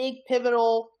really big,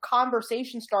 pivotal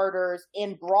conversation starters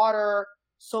in broader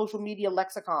social media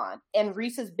lexicon, and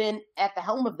Reese has been at the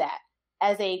helm of that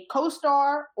as a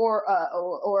co-star or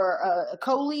a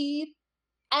co-lead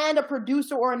and a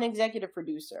producer or an executive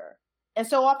producer. And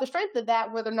so, off the strength of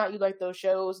that, whether or not you like those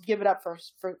shows, give it up for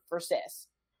sis.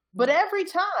 But every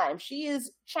time she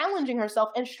is challenging herself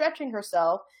and stretching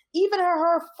herself, even at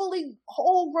her fully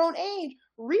whole-grown age,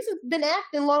 Reese has been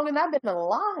acting longer than I've been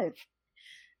alive.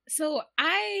 So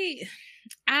I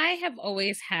have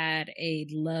always had a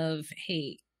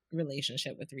love-hate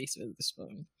relationship with Reese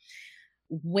Witherspoon,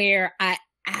 where I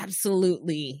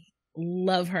absolutely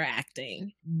love her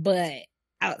acting, but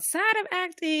outside of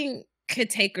acting, could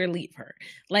take or leave her.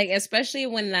 Like, especially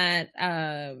when that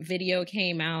video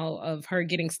came out of her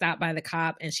getting stopped by the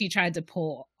cop and she tried to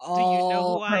pull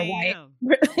all her white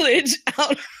privilege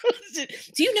out.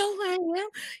 Do you know who I am?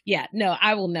 Yeah, no,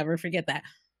 I will never forget that.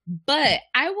 But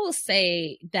I will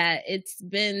say that it's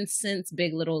been since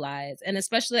Big Little Lies, and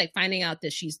especially like finding out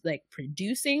that she's like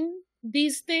producing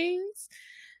these things,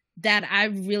 that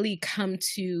I've really come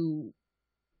to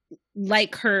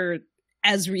like her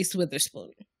as Reese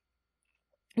Witherspoon.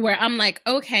 Where I'm like,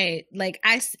 okay, like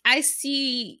I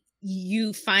see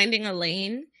you finding a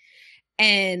lane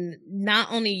and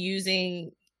not only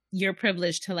using your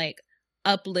privilege to like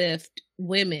uplift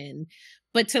women,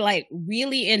 but to like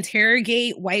really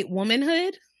interrogate white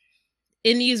womanhood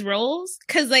in these roles.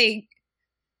 Cause like,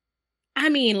 I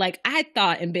mean, like I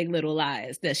thought in Big Little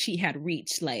Lies that she had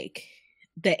reached like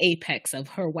the apex of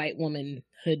her white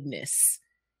womanhoodness.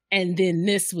 And then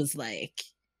this was like,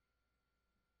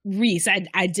 Reese,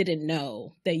 I didn't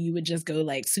know that you would just go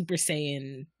like Super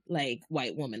Saiyan, like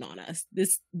white woman on us.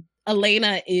 This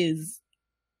Elena is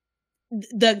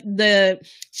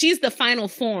she's the final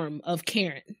form of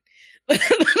Karen.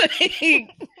 Like,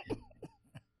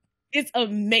 it's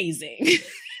amazing.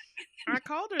 I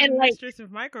called her the mistress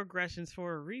of microaggressions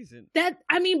for a reason. But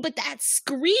that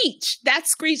screech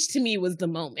to me was the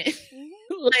moment.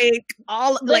 Like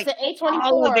all, listen, like A24,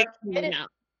 all of it came out.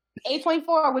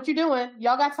 A24, what you doing?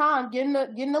 Y'all got time? Get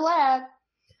in the lab.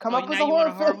 Come up with a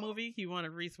horror movie. You want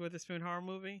a Reese Witherspoon horror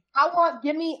movie?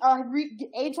 Give me a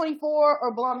A24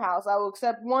 or Blumhouse. I will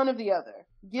accept one or the other.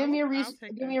 Give me a Reese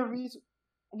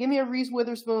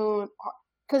Witherspoon,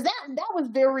 because that was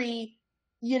very,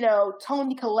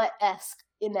 Toni Collette-esque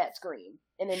in that scream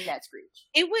and in that screech.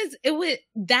 It was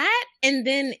that, and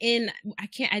then I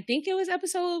think it was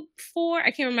episode 4.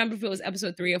 I can't remember if it was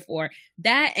episode 3 or 4.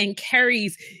 That and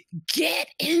Carrie's "Get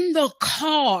in the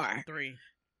car." 3.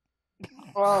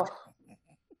 Oh.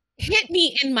 Hit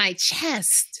me in my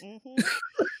chest. Mm-hmm.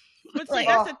 But see,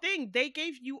 that's the thing. They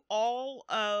gave you all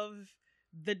of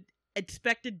the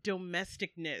expected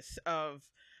domesticness of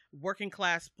working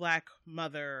class Black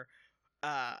mother,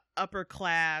 upper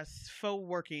class faux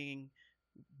working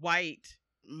white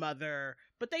mother,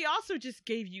 but they also just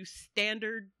gave you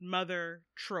standard mother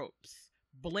tropes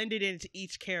blended into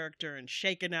each character and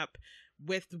shaken up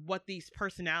with what these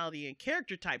personality and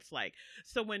character types like.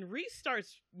 So when Reese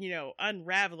starts,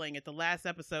 unraveling at the last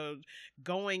episode,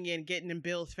 going and getting in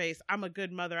Bill's face, I'm a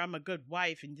good mother, I'm a good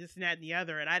wife, and this and that and the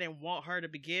other, and I didn't want her to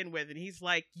begin with. And he's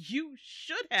like, you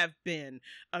should have been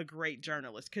a great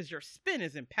journalist because your spin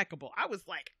is impeccable. I was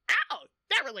like, ow,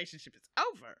 that relationship is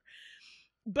over.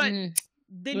 But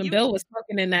then when Bill was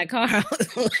fucking in that car, I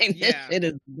was like, this shit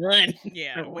is done.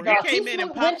 Yeah, when he came in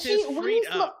and popped his feet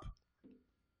up.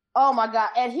 Oh my God.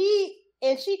 And she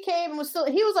came and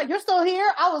he was like, you're still here?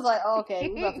 I was like, oh, okay,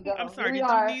 we about to go. I'm sorry, did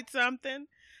you need something?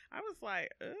 I was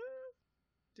like,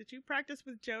 did you practice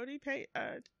with Jody?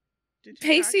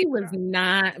 Pacey was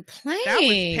not playing. That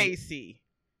was Pacey.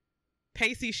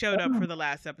 Pacey showed up for the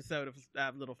last episode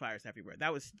of Little Fires Everywhere.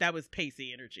 That was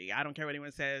Pacey energy. I don't care what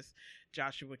anyone says.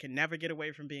 Joshua can never get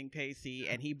away from being Pacey,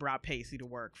 and he brought Pacey to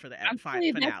work for the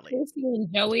finale. Pacey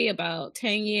and Joey about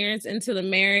 10 years into the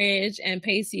marriage, and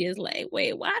Pacey is like,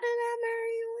 wait, why did I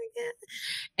marry you again?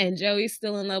 And Joey's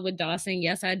still in love with Dawson.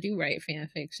 Yes, I do write fan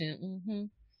fiction. Mm-hmm.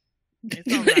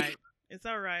 It's all right. It's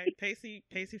all right. Pacey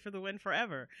for the win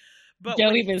forever. But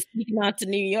Joey been sneaking out to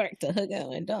New York to hook up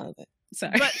with Dawson.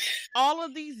 Sorry. But all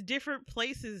of these different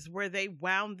places where they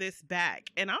wound this back,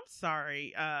 and I'm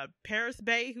sorry, Paris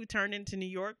Bay, who turned into New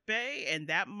York Bay, and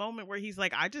that moment where he's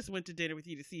like, I just went to dinner with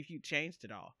you to see if you changed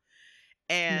it all.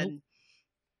 And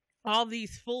all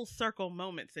these full circle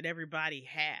moments that everybody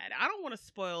had. I don't want to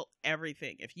spoil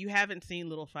everything. If you haven't seen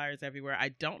Little Fires Everywhere, I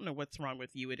don't know what's wrong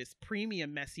with you. It is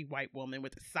premium messy white woman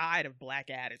with a side of black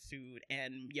attitude,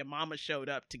 and your mama showed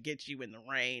up to get you in the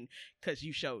rain because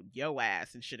you showed your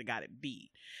ass and should have got it beat.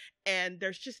 And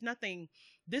there's just nothing.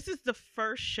 This is the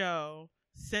first show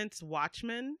since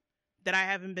Watchmen that I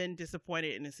haven't been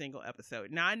disappointed in a single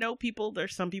episode. Now, I know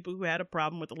there's some people who had a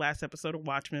problem with the last episode of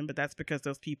Watchmen, but that's because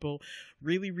those people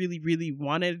really, really, really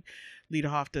wanted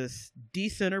Liederhoff to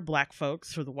decenter black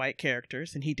folks for the white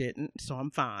characters, and he didn't, so I'm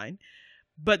fine.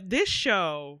 But this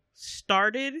show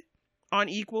started on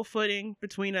equal footing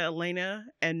between Elena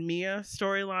and Mia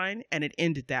storyline, and it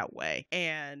ended that way.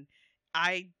 And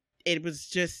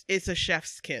it's a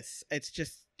chef's kiss.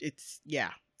 Yeah.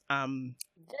 I'm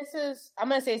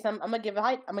gonna say something. I'm gonna give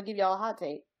y'all a hot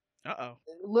take. Uh-oh.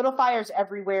 Little Fires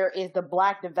Everywhere is the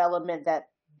black development that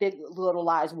Big Little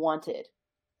Lies wanted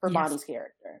for Bonnie's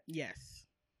character. Yes.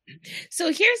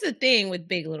 So here's the thing with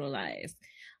Big Little Lies,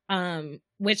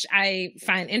 which I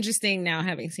find interesting now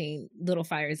having seen Little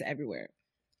Fires Everywhere,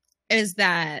 is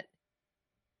that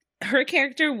her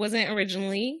character wasn't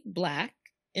originally black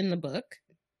in the book.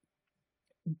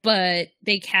 But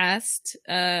they cast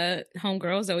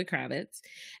homegirl Zoe Kravitz.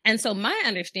 And so my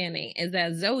understanding is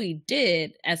that Zoe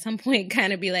did at some point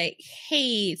kind of be like,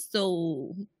 hey,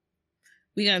 so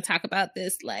we're going to talk about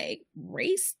this like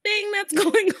race thing that's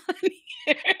going on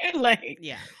here. Like,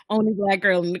 only black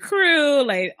girl in the crew,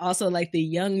 like also like the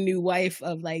young new wife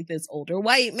of like this older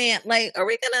white man. Like, are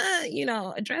we going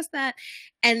to, address that?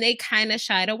 And they kind of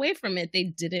shied away from it. They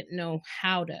didn't know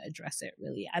how to address it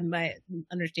really. My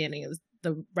understanding is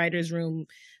the writer's room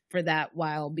for that,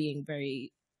 while being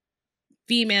very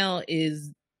female,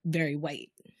 is very white.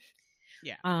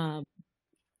 Yeah.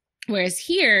 Whereas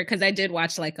here, because I did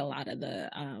watch like a lot of the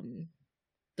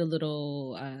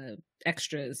little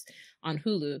extras on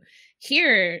Hulu,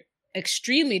 here,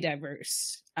 extremely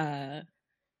diverse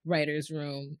writer's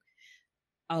room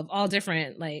of all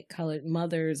different like colored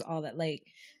mothers, all that. Like,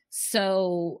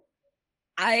 so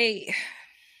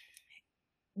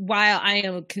while I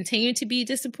am continue to be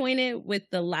disappointed with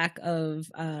the lack of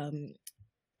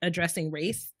addressing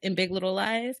race in Big Little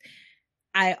Lies,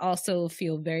 I also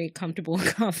feel very comfortable and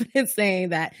confident saying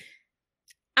that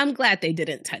I'm glad they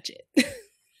didn't touch it.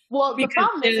 Well, the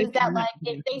problem is that like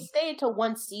if they stayed to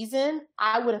one season,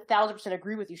 I would 1,000%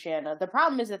 agree with you, Shanna. The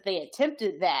problem is that they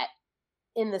attempted that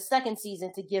in the second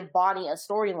season to give Bonnie a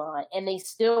storyline, and they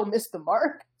still missed the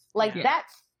mark. Like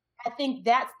I think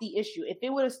that's the issue. If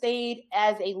it would have stayed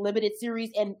as a limited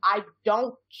series, and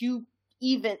don't do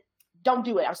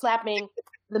it. I'm slapping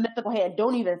the mythical hand.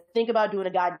 Don't even think about doing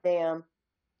a goddamn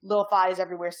Little Fires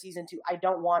Everywhere season 2. I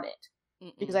don't want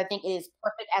it. Because I think it is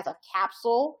perfect as a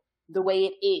capsule the way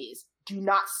it is. Do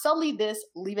not sully this.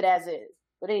 Leave it as is.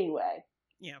 But anyway.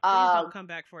 Yeah, please don't come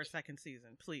back for a second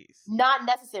season, please. Not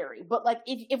necessary. But like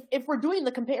if we're doing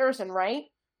the comparison, right?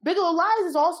 Big Little Lies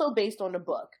is also based on the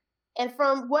book. And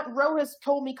from what Ro has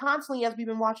told me constantly as we've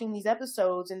been watching these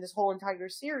episodes and this whole entire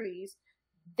series,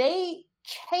 they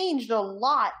changed a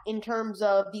lot in terms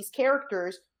of these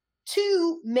characters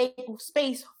to make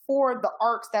space for the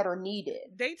arcs that are needed.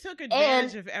 They took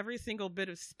advantage of every single bit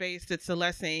of space that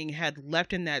Celeste had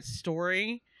left in that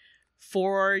story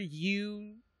for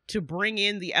you to bring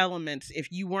in the elements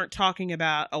if you weren't talking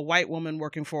about a white woman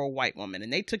working for a white woman.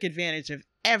 And they took advantage of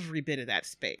every bit of that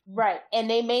space. Right. And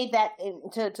they made that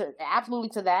to absolutely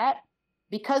to that,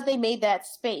 because they made that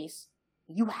space,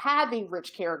 you have a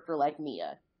rich character like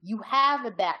Mia. You have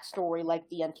a backstory like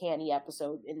the Uncanny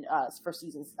episode in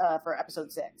for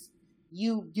episode 6.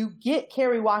 You get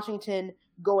Kerry Washington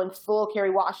going full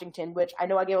Kerry Washington, which I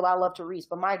know I gave a lot of love to Reese,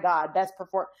 but my God,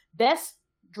 best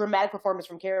dramatic performance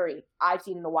from Kerry I've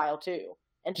seen in a while too,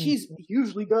 and she's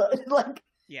usually good.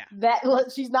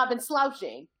 She's not been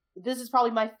slouching. This is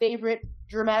probably my favorite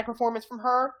dramatic performance from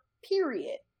her.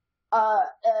 Period.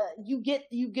 You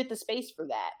get the space for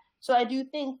that. So I do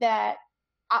think that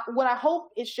what I hope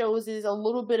it shows is a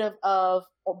little bit of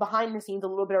behind the scenes, a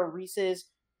little bit of Reese's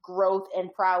growth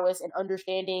and prowess and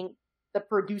understanding the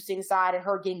producing side and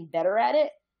her getting better at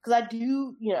it. Because I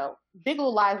do, Big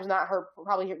Little Lies was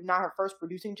probably not her first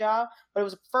producing job, but it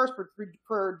was the first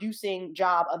producing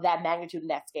job of that magnitude and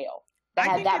that scale. That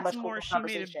had that much more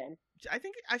conversation.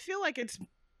 I feel like it's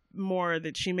more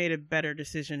that she made a better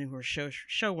decision who her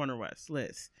showrunner was,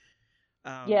 Liz.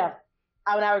 Yeah,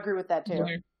 I would agree with that too.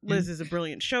 Liz is a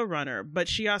brilliant showrunner, but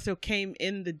she also came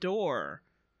in the door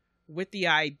with the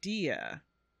idea.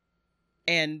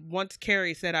 And once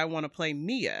Carrie said, "I want to play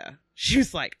Mia," she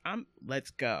was like, let's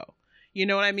go. You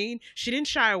know what I mean? She didn't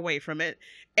shy away from it.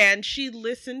 And she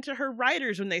listened to her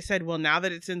writers when they said, well, now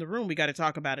that it's in the room, we got to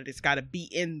talk about it. It's got to be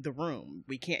in the room.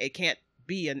 It can't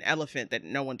be an elephant that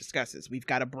no one discusses. We've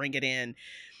got to bring it in.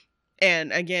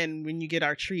 And again, when you get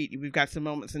our treat, we've got some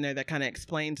moments in there that kind of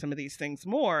explain some of these things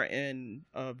more in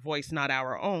a voice not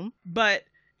our own. But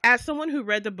as someone who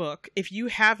read the book, if you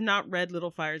have not read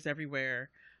Little Fires Everywhere,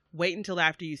 wait until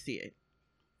after you see it.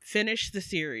 Finish the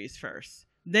series first.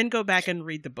 Then go back and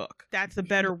read the book. That's a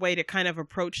better way to kind of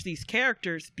approach these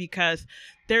characters because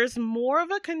there's more of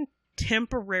a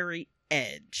contemporary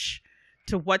edge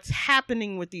to what's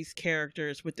happening with these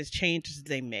characters with the changes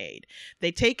they made.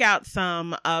 They take out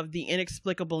some of the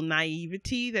inexplicable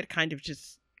naivety that kind of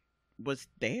just was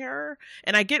there.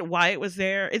 And I get why it was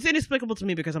there. It's inexplicable to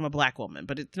me because I'm a Black woman,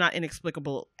 but it's not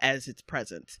inexplicable as its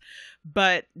presence.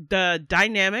 But the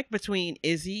dynamic between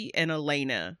Izzy and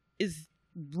Elena is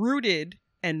rooted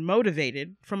and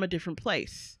motivated from a different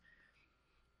place.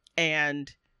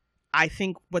 And I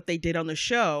think what they did on the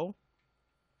show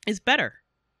is better.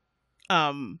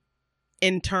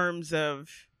 In terms of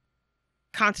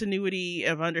continuity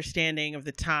of understanding of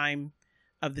the time,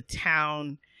 of the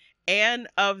town, and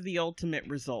of the ultimate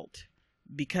result,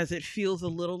 because it feels a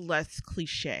little less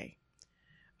cliche.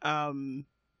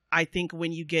 I think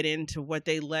when you get into what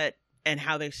they let and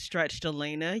how they stretched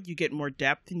Elena, you get more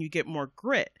depth and you get more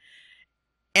grit.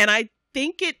 And I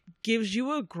think it gives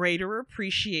you a greater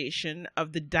appreciation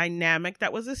of the dynamic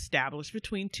that was established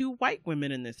between two white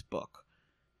women in this book.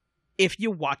 If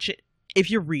you watch it, if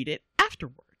you read it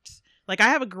afterwards. Like, I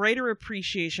have a greater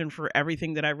appreciation for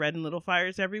everything that I read in Little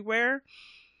Fires Everywhere.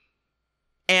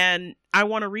 And I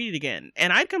want to read it again.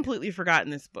 And I'd completely forgotten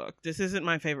this book. This isn't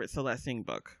my favorite Celeste Ng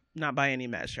book. Not by any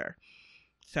measure.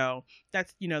 So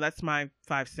that's my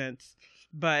 5 cents.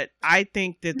 But I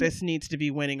think that this needs to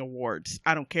be winning awards.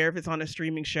 I don't care if it's on a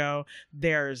streaming show.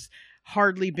 There's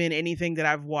hardly been anything that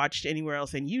I've watched anywhere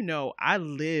else. And I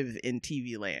live in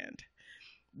TV land.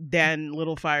 Than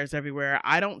Little Fires Everywhere.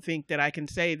 I don't think that I can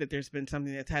say that there's been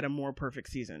something that's had a more perfect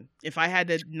season. If I had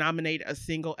to nominate a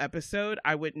single episode,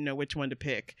 I wouldn't know which one to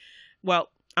pick. Well,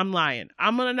 I'm lying.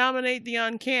 I'm going to nominate The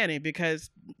Uncanny because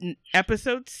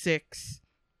episode 6,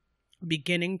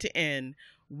 beginning to end,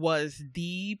 was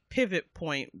the pivot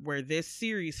point where this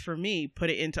series, for me, put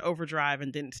it into overdrive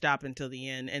and didn't stop until the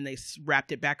end, and they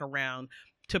wrapped it back around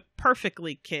to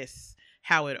perfectly kiss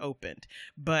how it opened.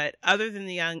 But other than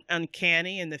the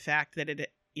uncanny and the fact that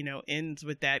it ends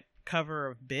with that cover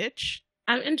of bitch,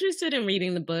 I'm interested in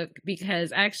reading the book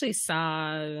because I actually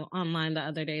saw online the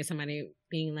other day somebody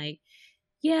being like,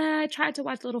 yeah, I tried to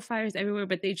watch Little Fires Everywhere,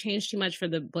 but they changed too much for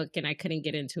the book and I couldn't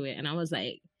get into it. And I was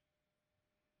like,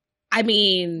 I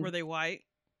mean, were they white?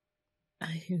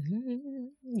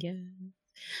 Yeah.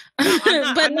 No,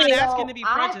 I'm not asking to be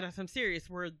prejudiced. I'm serious.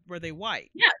 Were they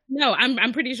white? Yeah, no,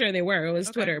 I'm pretty sure they were. It was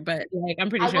okay. Twitter, but I'm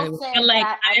pretty sure they were.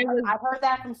 I've heard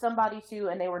that from somebody too,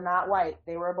 and they were not white.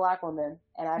 They were a Black woman,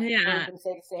 and I've heard them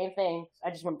say the same thing.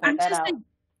 I just want to point that out.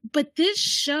 But this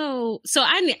show, so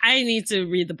I need to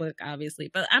read the book, obviously,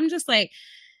 but I'm just like,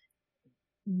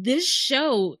 this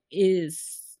show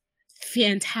is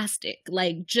fantastic.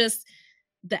 Like, just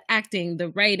the acting, the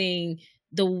writing,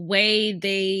 the way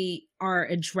they are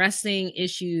addressing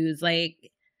issues.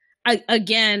 Like,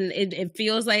 again, it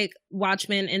feels like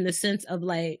Watchmen in the sense of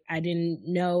like, I didn't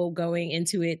know going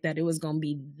into it that it was going to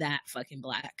be that fucking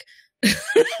Black.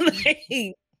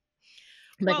 I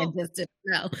just didn't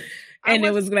know. And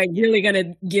it was like really going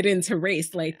to get into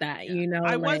race like that,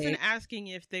 I wasn't asking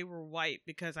if they were white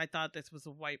because I thought this was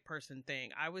a white person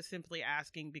thing. I was simply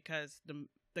asking because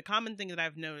the common thing that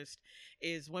I've noticed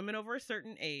is women over a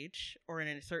certain age or in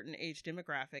a certain age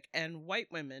demographic and white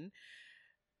women,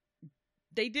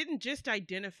 they didn't just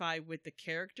identify with the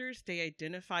characters, they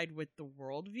identified with the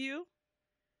worldview.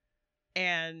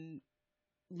 And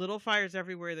Little Fires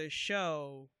Everywhere, the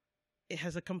show, it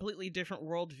has a completely different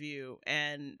worldview,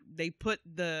 and they put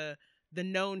the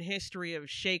known history of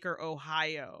Shaker,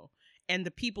 Ohio, and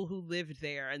the people who lived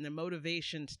there and the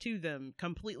motivations to them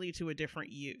completely to a different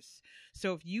use.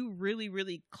 So if you really,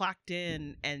 really clocked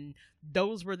in and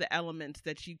those were the elements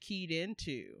that you keyed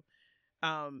into,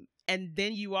 and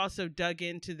then you also dug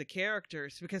into the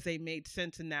characters because they made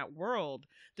sense in that world,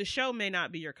 the show may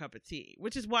not be your cup of tea,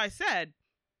 which is why I said,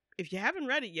 if you haven't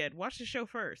read it yet, watch the show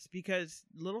first, because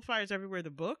Little Fires Everywhere, the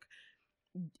book,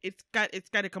 it's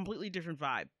got a completely different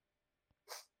vibe.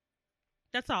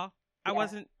 That's all. Yeah. I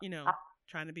wasn't,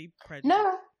 trying to be prejudiced.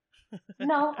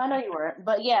 No, I know you weren't.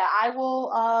 But yeah, I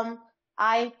will,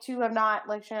 I too have not,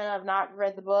 like Shannon, I've not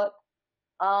read the book.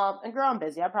 And girl, I'm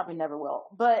busy. I probably never will.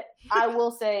 But I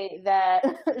will say that,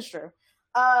 it's true.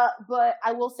 But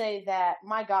I will say that,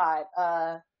 my God,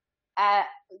 at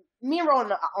me and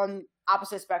Rowan on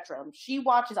opposite spectrum. She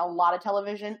watches a lot of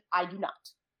television. I do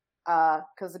not.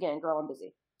 Because again, girl, I'm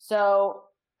busy. So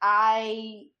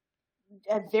I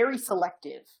am very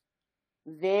selective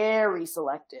in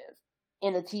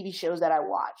the TV shows that I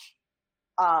watch.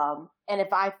 And if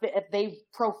they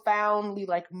profoundly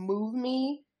like move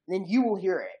me, then you will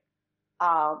hear it.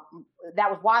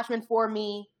 That was Watchmen for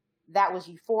me. That was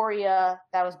Euphoria.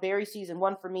 That was Barry season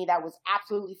 1 for me. That was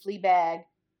absolutely Fleabag.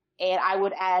 And I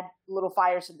would add Little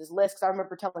Fires to this list because I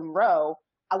remember telling Ro,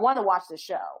 I want to watch this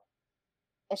show.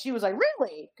 And she was like,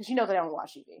 really? Because she knows I don't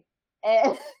watch TV.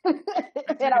 And,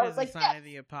 and I was like, sign of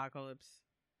the apocalypse.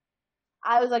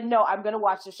 I was like, no, I'm going to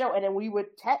watch the show. And then we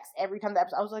would text every time the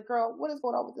episode. I was like, girl, what is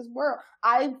going on with this world?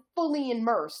 I'm fully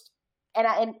immersed.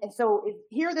 And so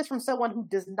hear this from someone who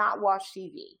does not watch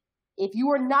TV. If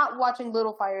you are not watching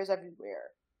Little Fires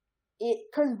Everywhere, it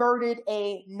converted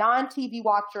a non-TV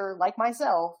watcher like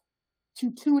myself to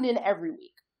tune in every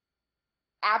week.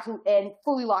 Absolutely. And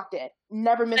fully locked in.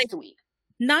 Never missed a week.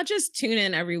 Not just tune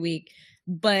in every week,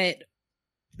 but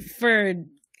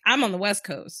I'm on the West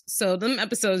Coast. So them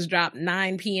episodes drop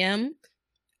 9 p.m.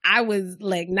 I was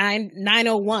like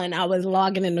 9:01. I was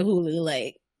logging into Hulu.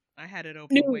 Like, I had it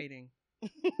open waiting.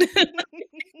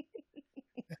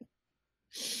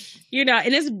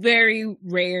 And it's very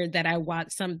rare that I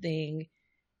watch something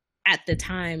at the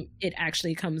time it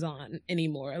actually comes on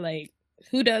anymore. Like,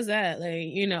 who does that? Like,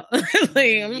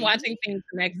 like I'm watching things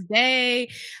the next day.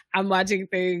 I'm watching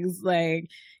things like,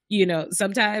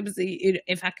 sometimes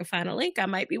if I can find a link, I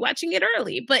might be watching it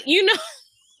early. But,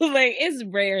 like, it's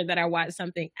rare that I watch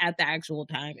something at the actual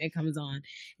time it comes on.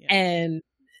 Yeah. And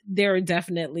there are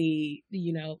definitely,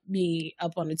 me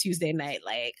up on a Tuesday night,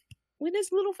 like, when is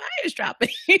Little Fires dropping?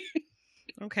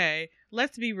 Okay,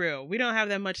 let's be real. We don't have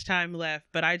that much time left,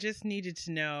 but I just needed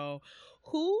to know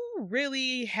who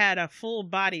really had a full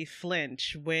body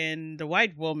flinch when the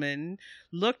white woman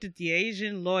looked at the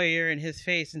Asian lawyer in his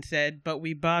face and said, but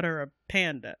we bought her a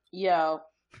panda. Yo,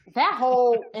 that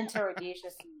whole interrogation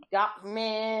scene got,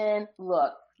 man,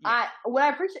 look, yeah.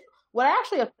 What I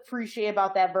actually appreciate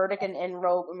about that verdict and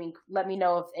Rogue, let me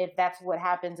know if that's what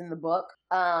happens in the book.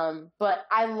 But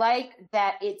I like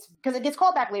that it's, because it gets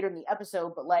called back later in the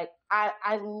episode, but like,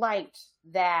 I liked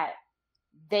that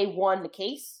they won the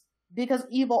case because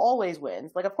evil always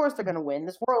wins. Like, of course they're going to win.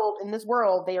 In this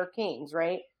world, they are kings,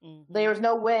 right? Mm-hmm. There's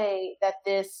no way that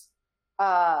this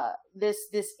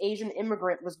Asian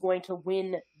immigrant was going to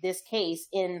win this case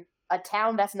in a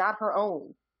town that's not her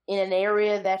own, in an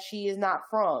area that she is not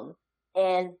from.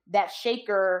 And that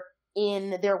shaker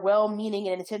in their well-meaning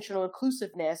and intentional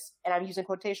inclusiveness, and I'm using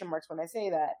quotation marks when I say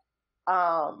that,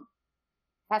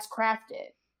 has crafted.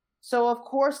 So, of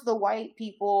course, the white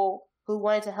people who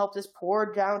wanted to help this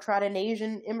poor, downtrodden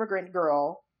Asian immigrant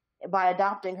girl by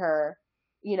adopting her,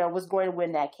 was going to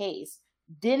win that case.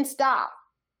 Didn't stop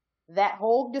that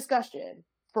whole discussion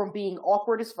from being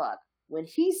awkward as fuck. When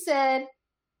he said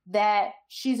that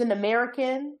she's an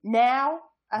American now,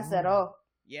 I said, oh.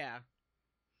 Yeah.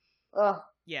 Ugh.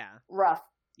 Yeah. Rough.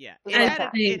 Yeah.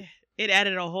 It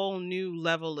added a whole new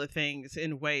level of things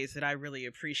in ways that I really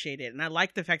appreciated. And I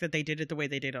like the fact that they did it the way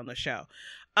they did on the show.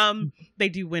 They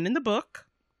do win in the book.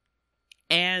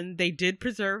 And they did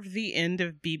preserve the end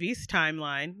of BB's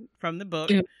timeline from the book.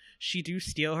 Yeah. She do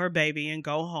steal her baby and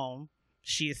go home.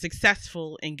 She is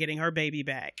successful in getting her baby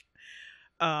back.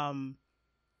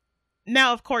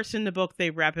 Now, of course, in the book, they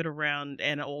wrap it around,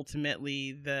 and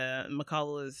ultimately the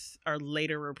McCulloughs are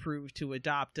later approved to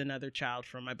adopt another child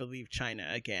from, I believe, China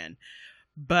again.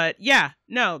 But yeah,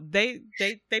 no, they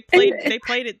played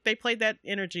that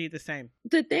energy the same.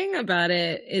 The thing about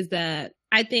it is that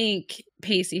I think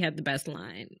Pacey had the best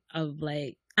line of,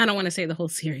 like, I don't want to say the whole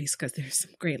series because there's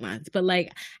some great lines, but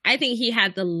like, I think he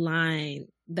had the line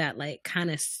that like kind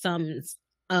of sums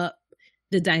up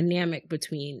the dynamic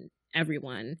between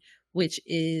everyone, which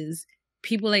is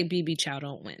people like BB Chow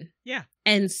don't win. Yeah.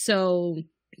 And so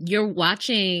you're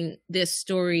watching this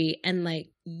story and like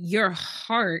your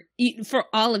heart for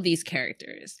all of these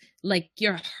characters, like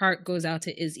your heart goes out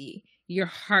to Izzy, your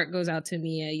heart goes out to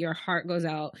Mia, your heart goes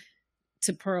out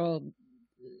to Pearl.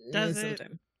 Does it?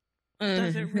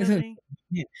 Does it really?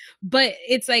 But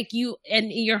it's like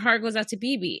and your heart goes out to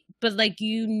BB, but like,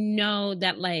 you know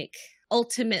that like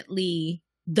ultimately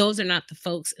those are not the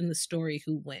folks in the story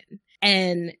who win.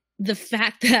 And the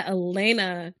fact that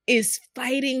Elena is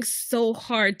fighting so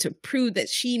hard to prove that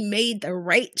she made the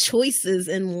right choices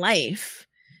in life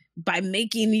by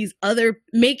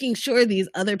making sure these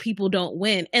other people don't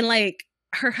win. And like,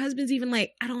 her husband's even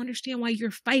like, I don't understand why you're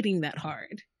fighting that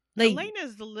hard. Like, Elena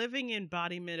is the living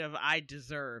embodiment of I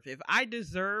deserve. If I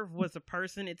deserve was a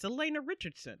person, it's Elena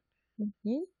Richardson.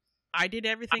 Mm-hmm. I did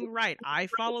everything right. I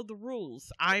followed the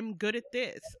rules. I'm good at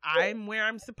this. I'm where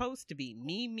I'm supposed to be.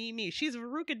 Me. She's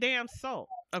Veruca damn Salt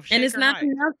of Shaker and it's not Heights.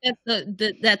 enough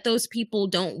that that those people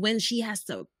don't win. She has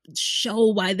to show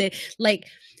why they, like,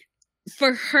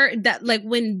 for her, that like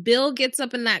when Bill gets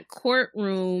up in that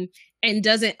courtroom and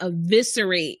doesn't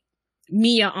eviscerate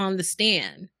Mia on the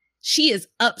stand, she is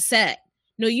upset.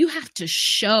 No, you have to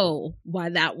show why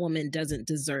that woman doesn't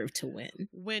deserve to win.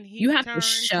 When he you have turned to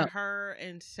show her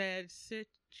and said,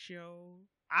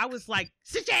 I was like,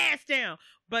 sit your ass down.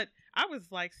 But I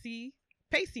was like, see,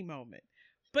 Pacey moment.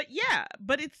 But yeah,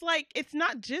 but it's like, it's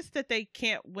not just that they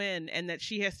can't win and that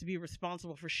she has to be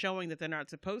responsible for showing that they're not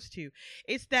supposed to.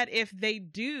 It's that if they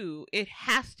do, it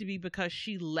has to be because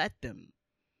she let them.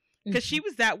 Because she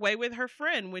was that way with her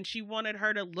friend when she wanted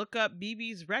her to look up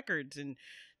BB's records and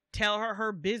tell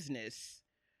her business,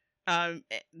 the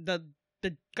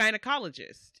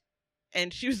gynecologist.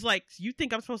 And she was like, you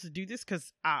think I'm supposed to do this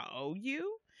because I owe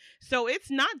you? So it's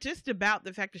not just about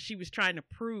the fact that she was trying to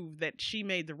prove that she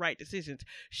made the right decisions.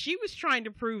 She was trying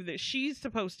to prove that she's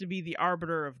supposed to be the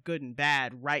arbiter of good and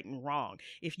bad, right and wrong.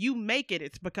 If you make it,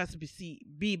 it's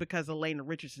because Elena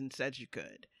Richardson said you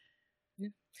could.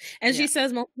 And she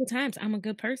says multiple times, I'm a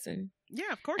good person.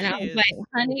 Yeah, of course and she I was is. like,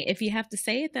 honey, if you have to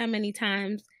say it that many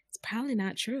times, it's probably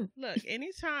not true. Look,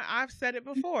 anytime, I've said it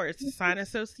before, it's a sign of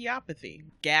sociopathy,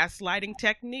 gaslighting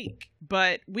technique.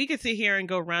 But we could sit here and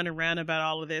go round and round about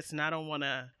all of this, and I don't want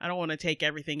to take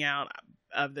everything out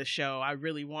of the show. I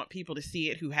really want people to see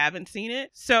it who haven't seen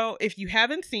it. So if you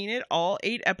haven't seen it, all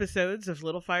 8 episodes of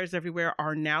Little Fires Everywhere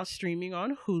are now streaming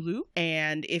on Hulu.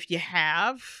 And if you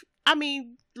have, I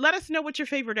mean, let us know what your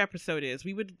favorite episode is.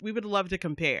 We would love to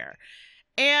compare.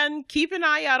 And keep an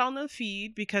eye out on the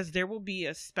feed because there will be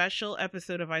a special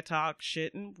episode of I Talk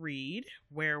Shit and Read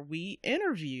where we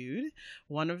interviewed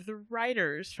one of the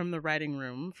writers from the writing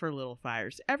room for Little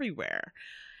Fires Everywhere.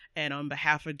 And on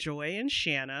behalf of Joy and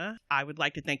Shanna, I would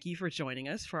like to thank you for joining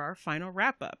us for our final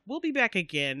wrap-up. We'll be back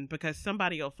again because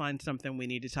somebody will find something we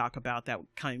need to talk about that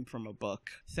came from a book.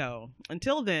 So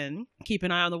until then, keep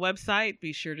an eye on the website.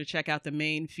 Be sure to check out the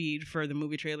main feed for the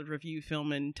movie trailer review,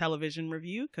 film, and television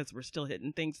review because we're still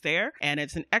hitting things there. And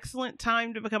it's an excellent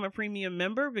time to become a premium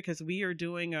member because we are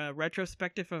doing a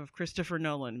retrospective of Christopher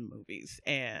Nolan movies.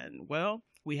 And, well,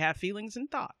 we have feelings and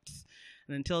thoughts.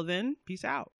 And until then, peace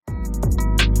out.